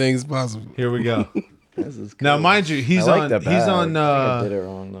 Anything's possible. Here we go. This is Now, cool. mind you, he's I like on. that He's bag. on. I think I did it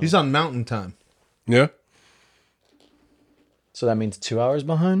wrong, though. He's on Mountain Time. Yeah. So that means 2 hours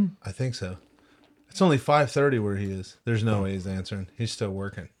behind? I think so. It's only 5:30 where he is. There's no way he's answering. He's still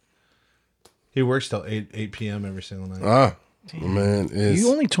working. He works till 8 p.m. every single night. Ah, man, You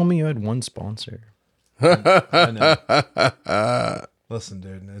only told me you had one sponsor. I know. Listen,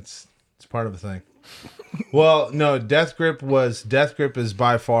 dude, it's part of the thing. Well, no, Death Grip is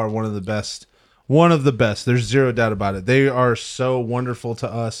by far one of the best. One of the best. There's zero doubt about it. They are so wonderful to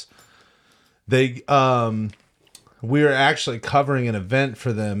us. They we are actually covering an event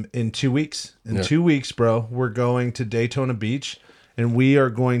for them in 2 weeks. In 2 weeks, bro, we're going to Daytona Beach, and we are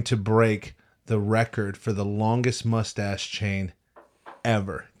going to break the record for the longest mustache chain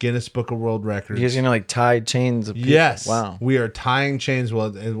ever. Guinness Book of World Records. You guys gonna like tie chains of people? Yes. Wow. We are tying chains.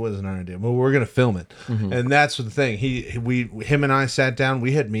 Well, it wasn't our idea, but we're gonna film it, and that's the thing. Him and I sat down.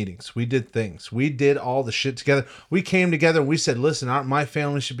 We had meetings. We did things. We did all the shit together. We came together and we said, "Listen, my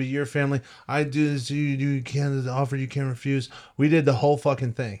family should be your family. I do this. You do. You can't offer. You can't refuse." We did the whole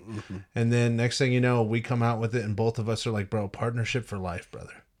fucking thing, and then next thing you know, we come out with it, and both of us are like, "Bro, partnership for life,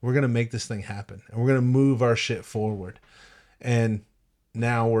 brother. We're gonna make this thing happen, and we're gonna move our shit forward." And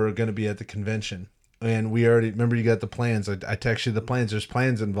now we're going to be at the convention, and we already remember you got the plans. I text you the plans. There's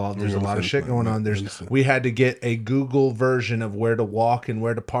plans involved. There's a lot of shit going on. We had to get a Google version of where to walk and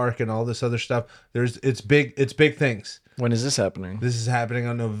where to park and all this other stuff. It's big things. When is this happening? This is happening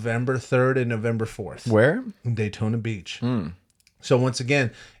on November 3rd and November 4th. Where? In Daytona Beach. So once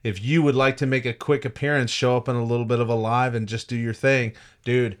again, if you would like to make a quick appearance, show up in a little bit of a live and just do your thing,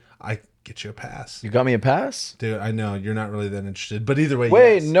 dude, I get you a pass. You got me a pass? Dude, I know you're not really that interested, but either way,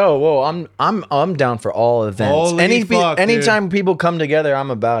 Wait, yes. no, whoa, I'm down for all events. Holy fuck, anytime people come together,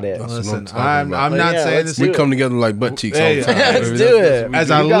 I'm about it. Listen, I'm I'm not Yeah, saying let's this. do We it. come together like butt cheeks all the time. Let's do it. As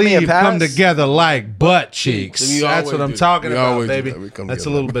You I got me a leave, pass? come together like butt cheeks. We That's always what I'm do. talking We about, always do baby. that. We come That's a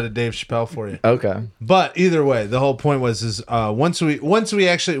together. little bit of Dave Chappelle for you. Okay. But either way, the whole point was once we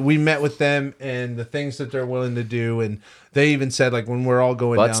actually met with them and the things that they're willing to do, and they even said like when we're all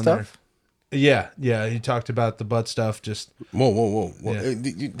going Butt down stuff? there. Yeah. He talked about the butt stuff. Just Whoa. Yeah.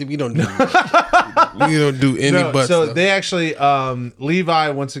 We don't do we don't do any butt so stuff. they actually Levi,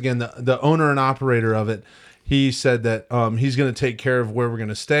 once again, the owner and operator of it, he said that he's going to take care of where we're going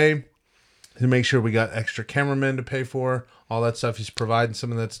to stay, to make sure we got extra cameramen to pay for, all that stuff. He's providing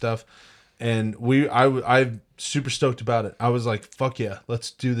some of that stuff, and I'm super stoked about it. I was like, fuck yeah,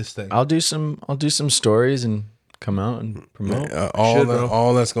 let's do this thing. I'll do some stories and come out and promote.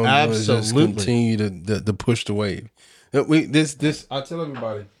 All that's going to do is just Absolutely. continue to push the wave. This I tell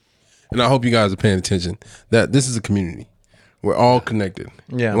everybody, and I hope you guys are paying attention, that this is a community. We're all connected.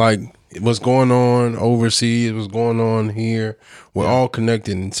 Yeah. Like what's going on overseas, what's going on here, we're all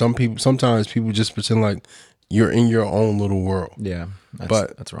connected. And sometimes people just pretend like you're in your own little world. Yeah,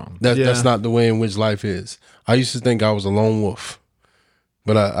 But that's wrong. That's not the way in which life is. I used to think I was a lone wolf,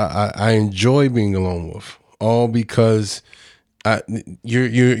 but I enjoy being a lone wolf, all because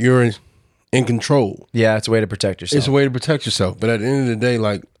you're in control. Yeah, it's a way to protect yourself. It's a way to protect yourself. But at the end of the day,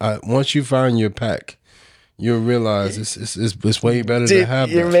 like once you find your pack, you'll realize it's way better to have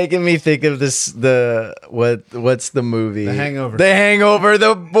You're that. making me think of this. What's the movie? The Hangover. The Hangover.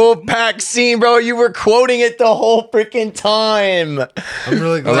 The Wolfpack scene, bro. You were quoting it the whole freaking time. I'm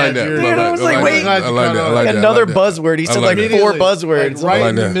really glad I like that. you're. Dude, I was like, wait. I like that. I like that. Another I like that. buzzword. He I said like like that. four Immediately, buzzwords. like, right like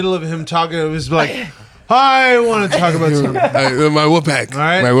in the that. middle of him talking, it was like, I want to talk about something. My wolf pack. All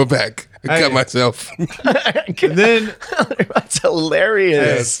right. My wolf pack. I Hey. cut myself. And then That's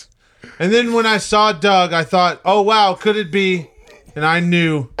hilarious. And then when I saw Doug, I thought, oh, wow, could it be? And I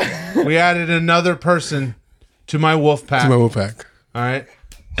knew we added another person to my wolf pack. My wolf pack. All right.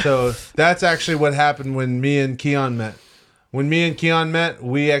 So that's actually what happened when me and Keon met. When me and Keon met,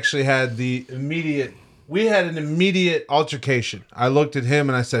 we actually had an immediate altercation. I looked at him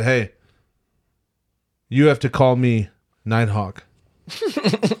and I said, hey, you have to call me Nighthawk.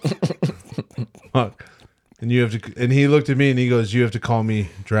 Fuck. And he looked at me and he goes, you have to call me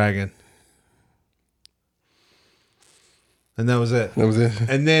Dragon. And that was it. That was it.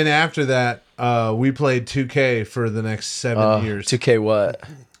 And then after that, we played 2K for the next 7 years. 2K what?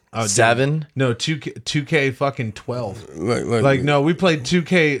 Oh, dude. 7? No, 2K fucking 12. Like No, we played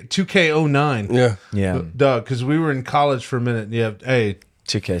 2K09. yeah. Yeah. Doug, because we were in college for a minute. Yeah, hey,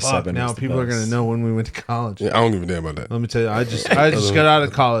 2K7. fuck, now people are going to know when we went to college. Yeah, I don't give a damn about that. Let me tell you, I just got out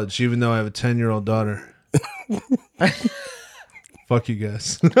of college, even though I have a 10-year-old daughter. Fuck you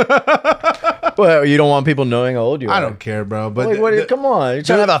guys. Well, you don't want people knowing how old you are. I don't care, bro. But Come on. You're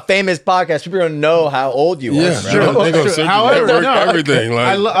trying to have a famous podcast. People are going to know how old you are. Yeah, bro. they're gonna search you. However, They work no, everything. Like,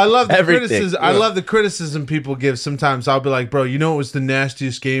 I love the Everything. criticism. I love the criticism people give. Sometimes I'll be like, bro, you know, it was the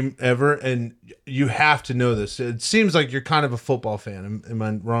nastiest game ever, and you have to know this. It seems like you're kind of a football fan. Am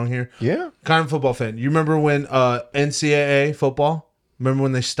I wrong here? Yeah. Kind of a football fan. You remember when NCAA football? Remember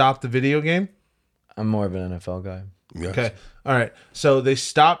when they stopped the video game? I'm more of an NFL guy. yeah. Okay. All right. So they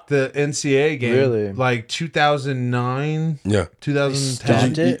stopped the NCAA game. Really? Like 2009, Yeah. 2010.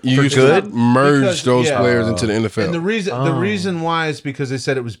 Stopped it? You For used good? to merge Because- those yeah. players into the NFL. And the reason why is because they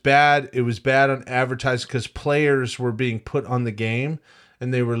said it was bad. It was bad on advertising because players were being put on the game,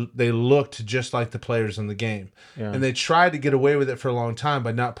 and they looked just like the players in the game. Yeah. And they tried to get away with it for a long time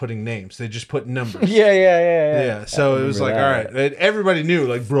by not putting names. They just put numbers. Yeah. So it was like, all right, everybody knew,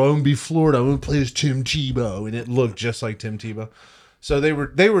 like, bro, I'm gonna be Florida. I'm gonna play as Tim Tebow, and it looked just like Tim Tebow. So they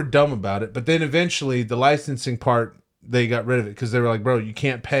were dumb about it. But then eventually the licensing part, they got rid of it because they were like, bro, you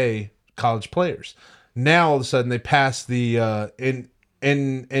can't pay college players. Now all of a sudden they passed the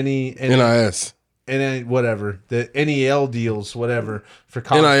NIS. Whatever, the NEL deals, whatever, for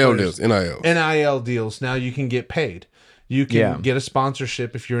college players. NIL deals. Now you can get paid. You can get a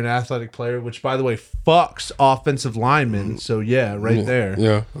sponsorship if you're an athletic player, which, by the way, fucks offensive linemen. So there.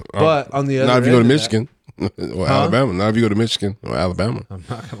 Yeah. But on the other now if you end go to of Michigan or Alabama. Now if you go to Michigan or Alabama. I'm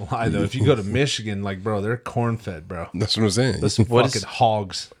not gonna lie though. If you go to Michigan, like, bro, they're corn fed, bro. That's what I'm saying. They're some fucking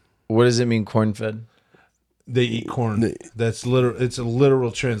hogs. What does it mean, corn fed? They eat corn. That's literal. It's a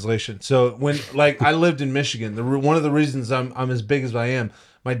literal translation. So when, like, I lived in Michigan, one of the reasons I'm as big as I am,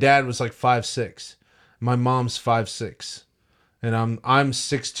 my dad was like 5'6", my mom's 5'6", and I'm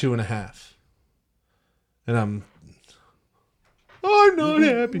 6'2.5", and I'm not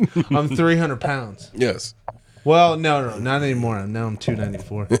happy. I'm 300 pounds. Yes. Well, no, not anymore. Now I'm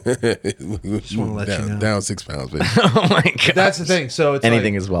 294. Just want to let you know. Down 6 pounds, baby. Oh my god. That's the thing. So it's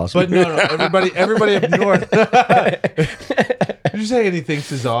anything like, is well. But no. Everybody up north. Did you say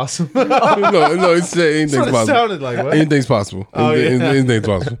anything's is awesome? no. It's anything's That's what possible. it sounded like. What? Anything's possible. Oh, yeah. Anything's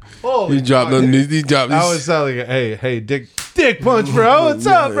possible. Holy He dropped. fuck, dude. He dropped. I was sounding like, hey, dick punch, bro. What's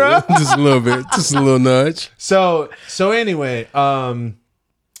up, bro? Just a little bit. Just a little nudge. So anyway, so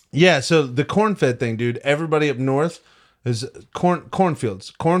the corn-fed thing, dude. Everybody up north is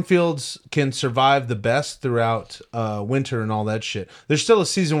cornfields. Cornfields can survive the best throughout winter and all that shit. There's still a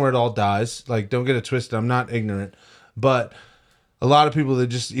season where it all dies. Like, don't get it twisted. I'm not ignorant, but a lot of people, they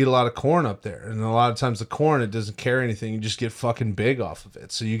just eat a lot of corn up there, and a lot of times the corn, it doesn't carry anything. You just get fucking big off of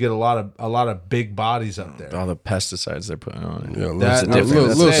it. So you get a lot of big bodies up there. All the pesticides they're putting on it. Yeah, a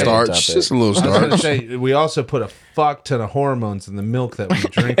little starch. Just a little I was gonna starch. say, we also put a fuck ton of hormones in the milk that we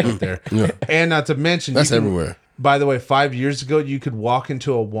drink up there. Yeah. And not to mention, that's everywhere. By the way, 5 years ago, you could walk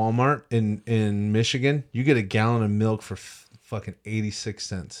into a Walmart in Michigan. You get a gallon of milk for fucking 86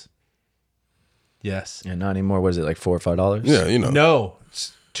 cents. Yes. Yeah, not anymore. What is it, like $4 or $5? Yeah, you know. No,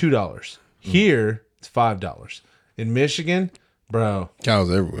 it's $2. Here, it's $5. In Michigan, bro,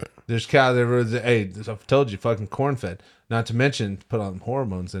 Cows everywhere. there's cows everywhere. Hey, I've told you, fucking corn fed. Not to mention, put on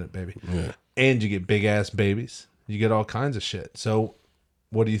hormones in it, baby. Yeah. And you get big ass babies. You get all kinds of shit. So,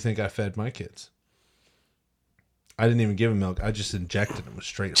 what do you think I fed my kids? I didn't even give them milk. I just injected them with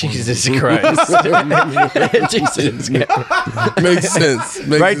straight hormones. Jesus Christ. Jesus Christ. Makes sense.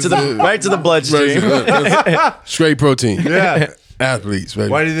 Right to the bloodstream. Straight protein. Yeah. Athletes,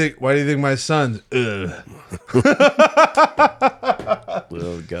 baby. Why do you think my son's?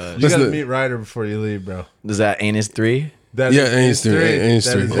 Oh god. You gotta meet Ryder before you leave, bro. Is that Anus 3? Anus 3.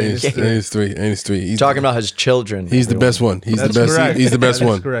 He's talking about his children. He's the best one. He's the best. Correct. He's the best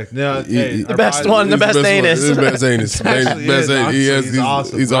one. That's correct. No, the best one. The best anus. The best anus. He's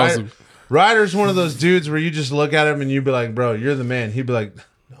awesome. He's awesome. Ryder's one of those dudes where you just look at him and you be like, bro, you're the man. He'd be like,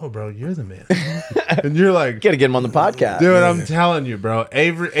 no, bro, you're the man. And you're like, gotta get him on the podcast, dude. I'm telling you, bro.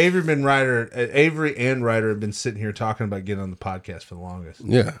 Avery and Ryder have been sitting here talking about getting on the podcast for the longest.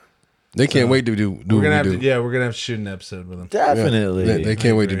 Yeah. They can't wait to do we're what we do. Yeah, we're gonna have to shoot an episode with them. Definitely. Yeah, they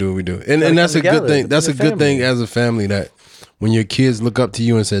can't wait to do what we do. And that's a good thing. That's a good thing as a family, that when your kids look up to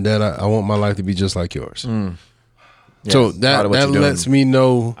you and say, Dad, I want my life to be just like yours. Yes, so that lets me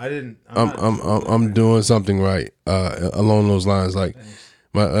know I'm doing something right along those lines. Like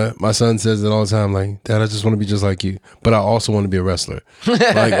my son says it all the time, like, Dad, I just want to be just like you, but I also want to be a wrestler.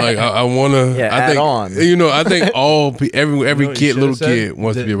 I want to. Yeah, I think, on. I think every kid, little kid,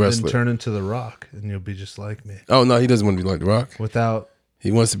 wants to be a wrestler. Then turn into The Rock, and you'll be just like me. Oh no, he doesn't want to be like The Rock.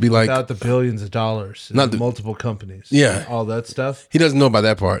 He wants to be like, without the billions of dollars, not the multiple companies, yeah, all that stuff. He doesn't know about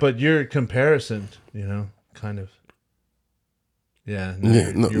that part. But your comparison, kind of. Yeah,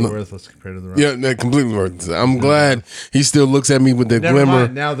 you're worthless compared to The Rock. Yeah, completely worthless. I'm glad he still looks at me with the glimmer.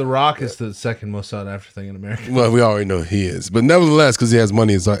 Mind. Now The Rock is the second most sought after thing in America. Well, we already know he is, but nevertheless, because he has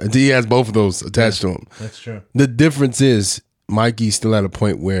money, he has both of those attached to him. That's true. The difference is Mikey's still at a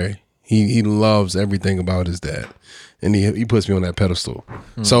point where he loves everything about his dad, and he puts me on that pedestal.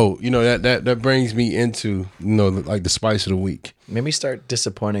 So that brings me into like the spice of the week. Maybe start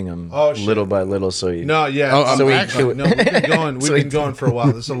disappointing him little by little, so you. No, yeah. We've been going. We've been going for a while.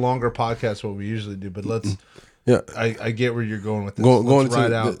 This is a longer podcast what we usually do, but let's. Yeah, I get where you're going with this.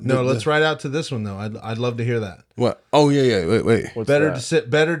 Let's ride out to this one though. I'd love to hear that. What? Oh yeah. Wait.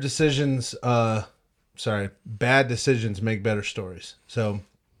 Better decisions. bad decisions make better stories. So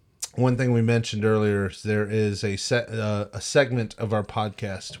one thing we mentioned earlier is there is a segment of our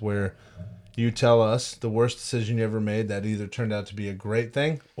podcast where you tell us the worst decision you ever made that either turned out to be a great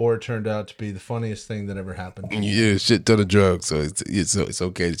thing or turned out to be the funniest thing that ever happened. You did a shit ton of drugs, so it's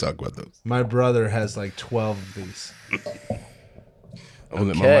okay to talk about those. My brother has like 12 of these. I'm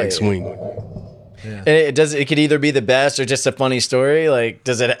gonna let my mic swing. Yeah. And it could either be the best or just a funny story. Like,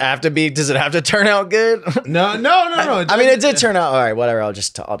 does it have to turn out good? No. I mean, it did turn out all right. Whatever. I'll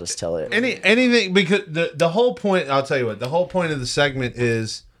just tell it. Anything, because the whole point. I'll tell you what. The whole point of the segment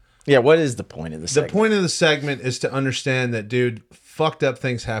is. Yeah. What is the point of the segment? The point of the segment is to understand that, dude, fucked up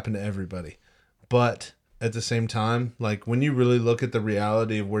things happen to everybody, but at the same time, like when you really look at the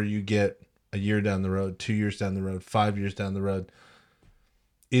reality of where you get a year down the road, 2 years down the road, 5 years down the road.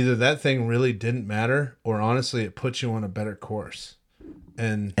 Either that thing really didn't matter, or honestly, it puts you on a better course.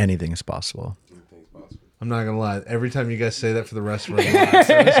 And anything is possible. I'm not gonna lie. Every time you guys say that for the rest of our lives,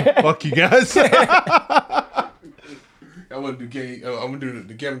 fuck you guys. I'm gonna do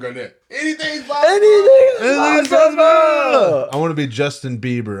the Kevin Garnett. Anything's possible. Anything's possible. I want to be Justin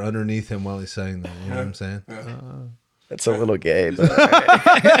Bieber underneath him while he's saying that. You know what I'm saying? That's a little gay, but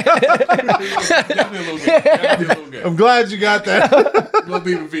Definitely a little gay. I'm glad you got that. Little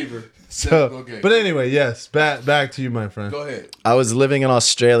Bieber fever. So, but anyway, yes. Back to you, my friend. Go ahead. I was living in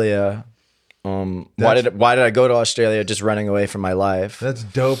Australia. Why did I go to Australia? Just running away from my life. That's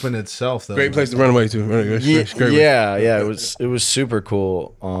dope in itself, though. Great place to run away to. Yeah. It was super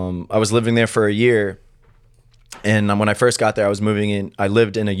cool. I was living there for a year, and when I first got there, I was moving in. I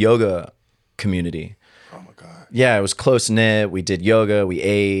lived in a yoga community. Yeah, it was close knit. We did yoga. We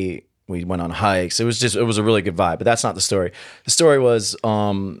ate. We went on hikes. It was a really good vibe. But that's not the story. The story was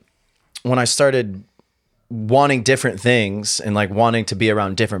when I started wanting different things and like wanting to be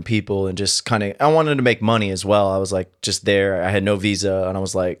around different people and just kind of, I wanted to make money as well. I was like just there. I had no visa and I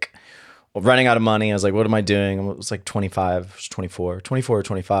was like running out of money. I was like, what am I doing? I was like 25, 24 or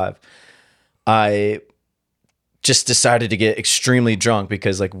 25. I just decided to get extremely drunk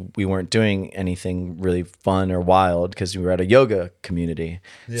because like we weren't doing anything really fun or wild because we were at a yoga community.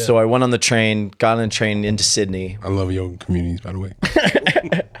 Yeah. So I went on the train, got on the train into Sydney. I love yoga communities, by the way.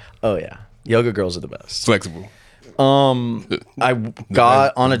 Oh yeah. Yoga girls are the best. Flexible. I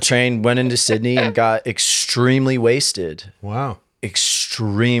got on a train, went into Sydney and got extremely wasted. Wow.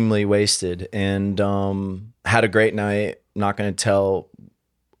 Extremely wasted and had a great night. Not going to tell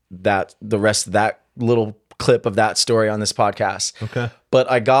the rest of that little clip of that story on this podcast. Okay. But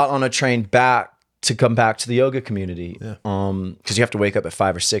I got on a train back to come back to the yoga community. Yeah. Because you have to wake up at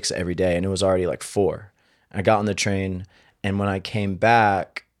 5 or 6 every day, and it was already like 4. I got on the train, and when I came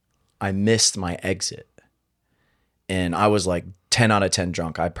back, I missed my exit. And I was like 10 out of 10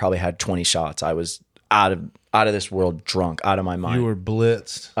 drunk. I probably had 20 shots. I was out of this world drunk, out of my mind. You were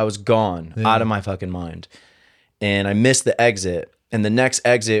blitzed. I was gone, out of my fucking mind. And I missed the exit. And the next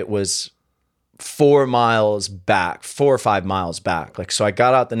exit was 4 or 5 miles back. Like, so I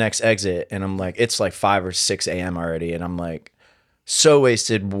got out the next exit and I'm like, it's like 5 or 6 a.m. already. And I'm like so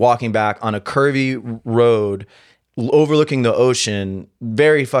wasted walking back on a curvy road overlooking the ocean,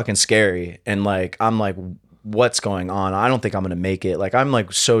 very fucking scary. And like, I'm like, what's going on? I don't think I'm going to make it. Like, I'm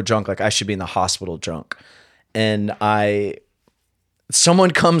like so drunk, like I should be in the hospital drunk. And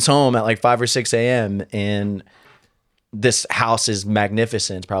someone comes home at like 5 or 6 a.m. and this house is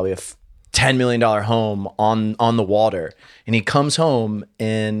magnificent. It's probably a $10 million home on the water. And he comes home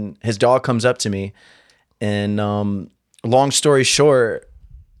and his dog comes up to me and long story short,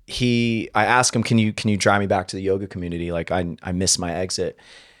 I asked him, can you drive me back to the yoga community? Like I missed my exit.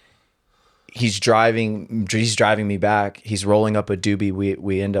 He's driving me back. He's rolling up a doobie.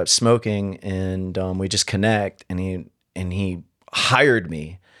 We end up smoking and we just connect and he hired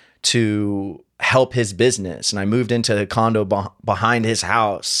me to help his business. And I moved into the condo behind his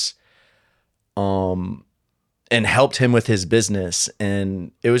house and helped him with his business.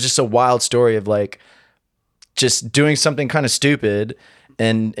 And it was just a wild story of like just doing something kind of stupid.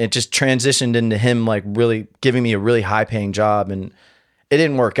 And it just transitioned into him like really giving me a really high paying job. And it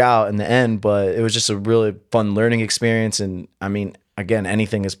didn't work out in the end, but it was just a really fun learning experience. And I mean, again,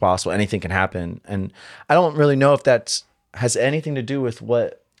 anything is possible. Anything can happen. And I don't really know if that has anything to do with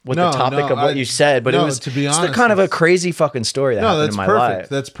the topic of what you said, but it was, to be honest, it's kind of a crazy fucking story that happened in my life.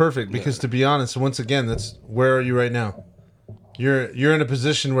 That's perfect. Because to be honest, once again, where are you right now? You're in a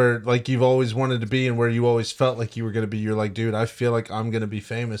position where like you've always wanted to be and where you always felt like you were going to be. You're like, dude, I feel like I'm going to be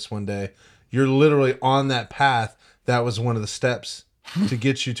famous one day. You're literally on that path. That was one of the steps to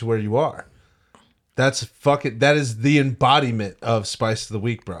get you to where you are. That is the embodiment of Spice of the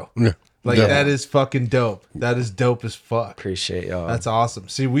Week, bro. Yeah. Like that is fucking dope. That is dope as fuck. Appreciate y'all. That's awesome.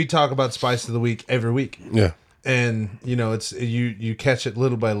 See, we talk about Spice of the Week every week. Yeah. And it's you catch it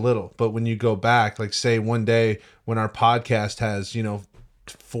little by little. But when you go back, like say one day when our podcast has,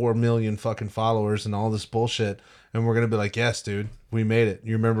 4 million fucking followers and all this bullshit, and we're gonna be like, yes, dude, we made it.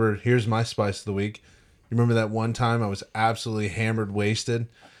 You remember, here's my Spice of the Week. You remember that one time I was absolutely hammered, wasted,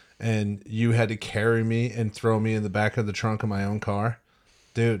 and you had to carry me and throw me in the back of the trunk of my own car?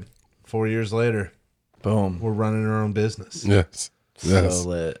 Dude, 4 years later, boom, we're running our own business. Yes. So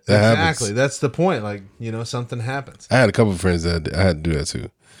lit. That Exactly. happens. That's the point. Like, something happens. I had a couple of friends that I had to do that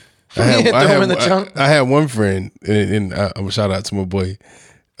too. Throw him in the trunk? I had one friend, and I'm gonna shout out to my boy.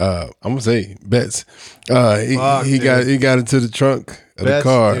 I'm gonna say Betts. He got into the trunk of the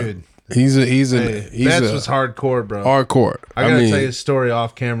car. Dude. He's Betts was hardcore, bro. Hardcore. I gotta tell you a story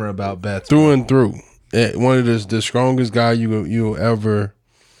off camera about Betts. Through and through. One of the strongest guy you'll ever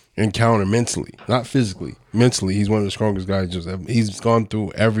encounter mentally, not physically. Mentally, he's one of the strongest guys. He's gone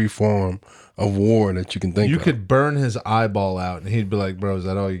through every form of war that you can think of. You could burn his eyeball out, and he'd be like, "Bro, is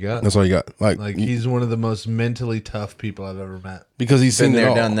that all you got?" That's all you got. Like he's one of the most mentally tough people I've ever met. Because he's seen it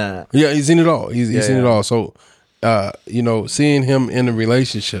all. Done that. Yeah, he's seen it all. He's seen it all. So, seeing him in a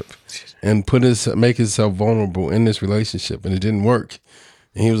relationship and make himself vulnerable in this relationship, and it didn't work.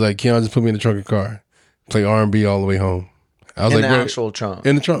 And he was like, "Keon, just put me in the trunk of the car, play R&B all the way home." I was in like, the actual trunk.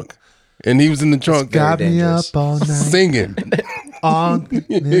 In the trunk. And he was in the trunk. Got me up all night. Singing. On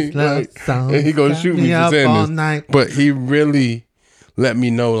this love song. And he gonna shoot me for saying all this. night. But he really let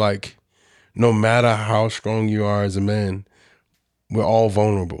me know, like, no matter how strong you are as a man, we're all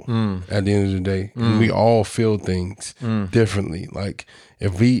vulnerable at the end of the day. And we all feel things differently. Like,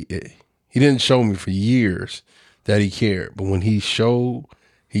 he didn't show me for years that he cared. But when he showed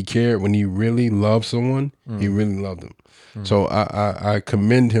he cared, when he really loved someone, he really loved them. So I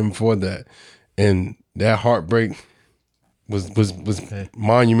commend him for that, and that heartbreak was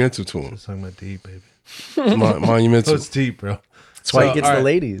monumental to him. It's talking about deep, baby. Monumental. It's deep, bro. That's why he gets the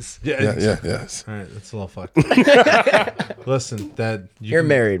ladies. Yeah, yes. All right, that's a little fucked. Listen, you're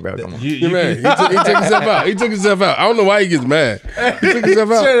married, bro. Come on. You're married. He took himself out. He took himself out. I don't know why he gets mad. He took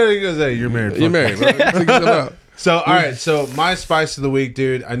himself out. He goes, "Hey, you're married. You're married, bro. He took himself out. So, all right. So, my Spice of the Week,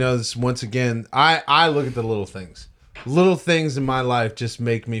 dude. I know this once again. I look at the little things. Little things in my life just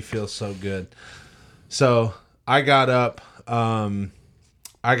make me feel so good. So, I got up.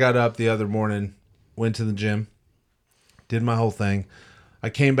 I got up the other morning, went to the gym, did my whole thing. I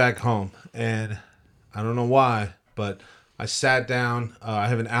came back home, and I don't know why, but I sat down. I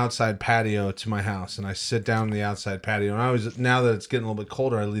have an outside patio to my house, and I sit down on the outside patio. And now that it's getting a little bit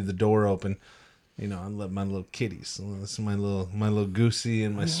colder, I leave the door open. I let my little kitties. This is my little goosey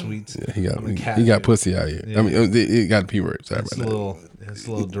and my sweets. Yeah, he got pussy out here. Yeah. I mean, he got P words. It's a little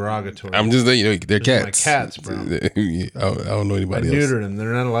derogatory. I'm just they're cats. My cats, bro. I don't know anybody else. I neutered them.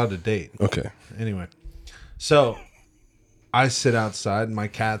 They're not allowed to date. Okay. Anyway, so I sit outside. And my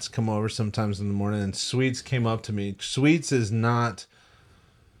cats come over sometimes in the morning, and Sweets came up to me. Sweets is not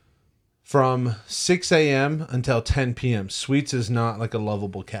from 6 a.m. until 10 p.m. Sweets is not like a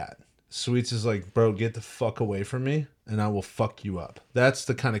lovable cat. Sweets is like, bro, get the fuck away from me, and I will fuck you up. That's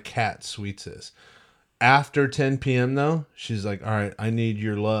the kind of cat Sweets is. After 10 p.m. though, she's like, all right, I need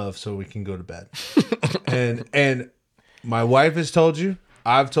your love so we can go to bed. and my wife has told you,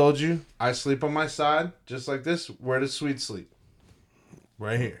 I've told you, I sleep on my side just like this. Where does Sweets sleep?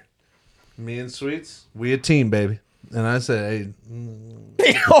 Right here. Me and Sweets, we a team, baby. And I said,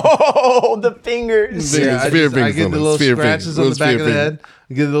 hey. Oh, the fingers. Yeah, I get the little scratches on the back of the head.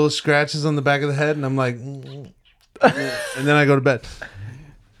 I get the little scratches on the back of the head, and I'm like, and then I go to bed.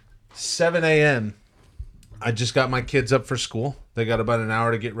 7 a.m. I just got my kids up for school. They got about an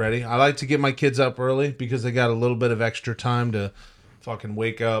hour to get ready. I like to get my kids up early because they got a little bit of extra time to fucking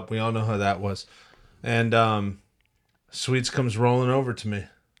wake up. We all know how that was. And Sweets comes rolling over to me.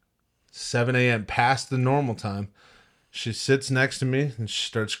 7 a.m. past the normal time. She sits next to me and she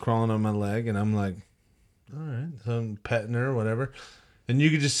starts crawling on my leg, and I'm like, all right. So I'm petting her or whatever. And you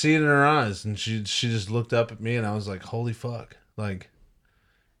could just see it in her eyes. And she just looked up at me, and I was like, holy fuck. Like,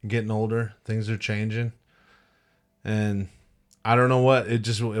 I'm getting older. Things are changing. And I don't know what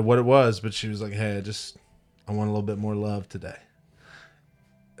it was, but she was like, hey, I want a little bit more love today.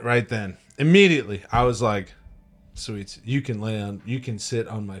 Right then. Immediately, I was like, Sweets, you can sit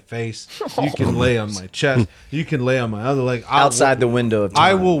on my face, you can lay on my chest, you can lay on my other leg. Outside the window of time.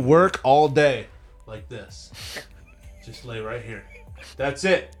 I will work all day like this. Just lay right here. That's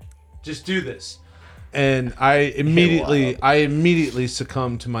it. Just do this. And I immediately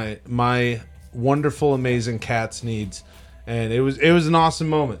succumbed to my wonderful, amazing cat's needs. And it was an awesome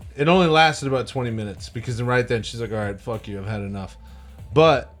moment. It only lasted about 20 minutes because right then she's like, all right, fuck you, I've had enough.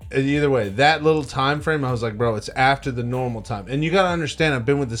 But either way, that little time frame, I was like, bro, it's after the normal time. And you got to understand, I've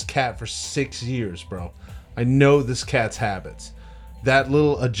been with this cat for 6 years, bro. I know this cat's habits. That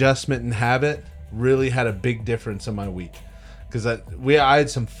little adjustment in habit really had a big difference in my week. Because I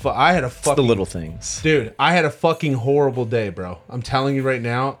had a fucking... the little things. Dude, I had a fucking horrible day, bro. I'm telling you right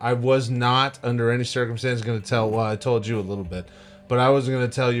now, I was not under any circumstance going to tell... Well, I told you a little bit. But I wasn't going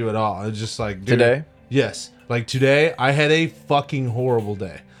to tell you at all. I was just like... Dude, today? Yes. Like today, I had a fucking horrible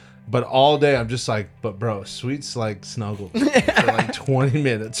day. But all day, I'm just like... But bro, Sweet's like snuggled for like 20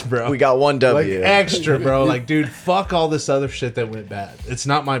 minutes, bro. We got one W. Like extra, bro. Like, dude, fuck all this other shit that went bad. It's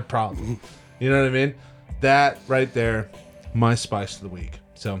not my problem. You know what I mean? That right there... my spice of the week.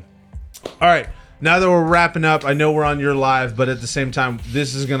 So, all right. Now that we're wrapping up, I know we're on your live, but at the same time,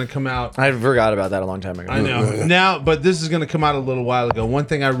 this is going to come out. I forgot about that a long time ago. I know. Now, but this is going to come out a little while ago. One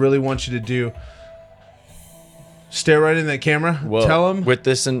thing I really want you to do, stare right in that camera. Whoa. Tell them. With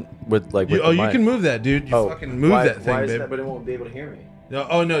this and with like. With you can move that, dude. You fucking move that thing, why is babe. that, but it won't be able to hear me. No,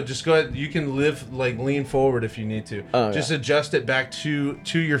 oh no, just go ahead. You can lean forward if you need to. Just adjust it back to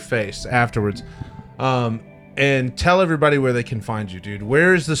your face afterwards. And tell everybody where they can find you, dude.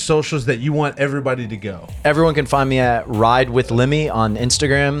 Where is the socials that you want everybody to go? Everyone can find me at Ride with Limi on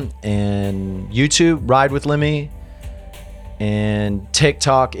Instagram and YouTube, Ride with Limi. And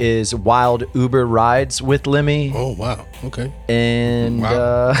TikTok is Wild Uber Rides with Limi. Oh, wow. Okay. And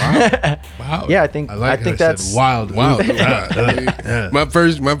wow. Wow. Yeah, I think that's Wild. My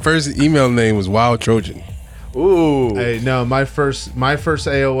first email name was Wild Trojan. Ooh. Hey, no, my first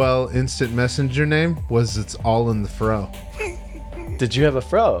AOL instant messenger name was It's All in the Fro. Did you have a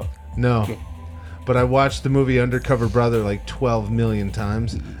fro? No. But I watched the movie Undercover Brother like 12 million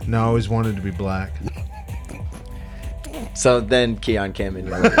times, and I always wanted to be black. So then Keon came in.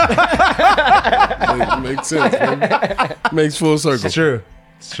 Makes sense, man. Makes full circle.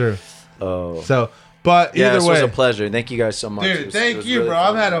 It's true. Oh. So, but Yeah, either this way, was a pleasure. Thank you guys so much. dude, It thank was you, really bro.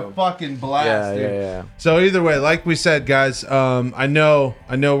 fun, I've had a bro. fucking blast, dude. Yeah. So either way, like we said, guys, I know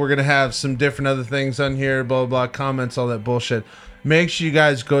we're gonna have some different other things on here, blah blah, comments, all that bullshit. Make sure you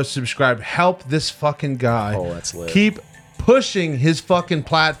guys go subscribe. Help this fucking guy. Oh, that's lit. Keep pushing his fucking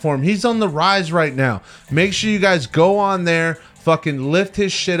platform. He's on the rise right now. Make sure you guys go on there, fucking lift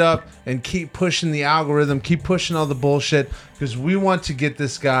his shit up, and keep pushing the algorithm. Keep pushing all the bullshit because we want to get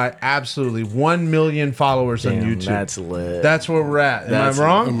this guy absolutely 1 million followers on YouTube. That's lit. That's where we're at. Am I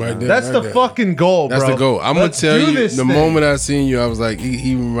wrong? I'm right there, That's right the there. fucking goal, bro. That's the goal. I'm Let's gonna tell do you, this the thing. moment I seen you, I was like,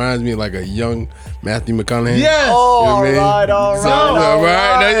 he reminds me of like a young Matthew McConaughey. Yes. Oh, You know what I mean? all right. So, all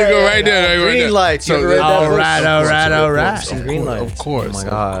right. There you go, right there. Right Green there. lights. You So, ever read that all book? right, all right. Some green lights. Of course. Oh my of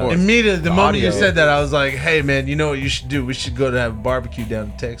God. course. Immediately, the moment you Audio. said that, I was like, "Hey, man, you know what you should do? We should go to have a barbecue down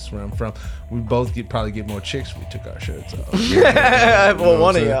in Texas, where I'm from. We both probably get more chicks if we took our shirts off." Well,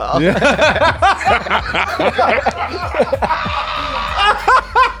 one of y'all.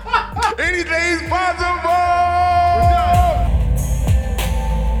 Anything's possible.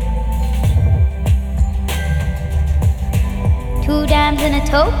 Two dimes and a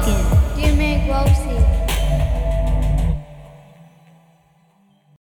token. Do you make roasted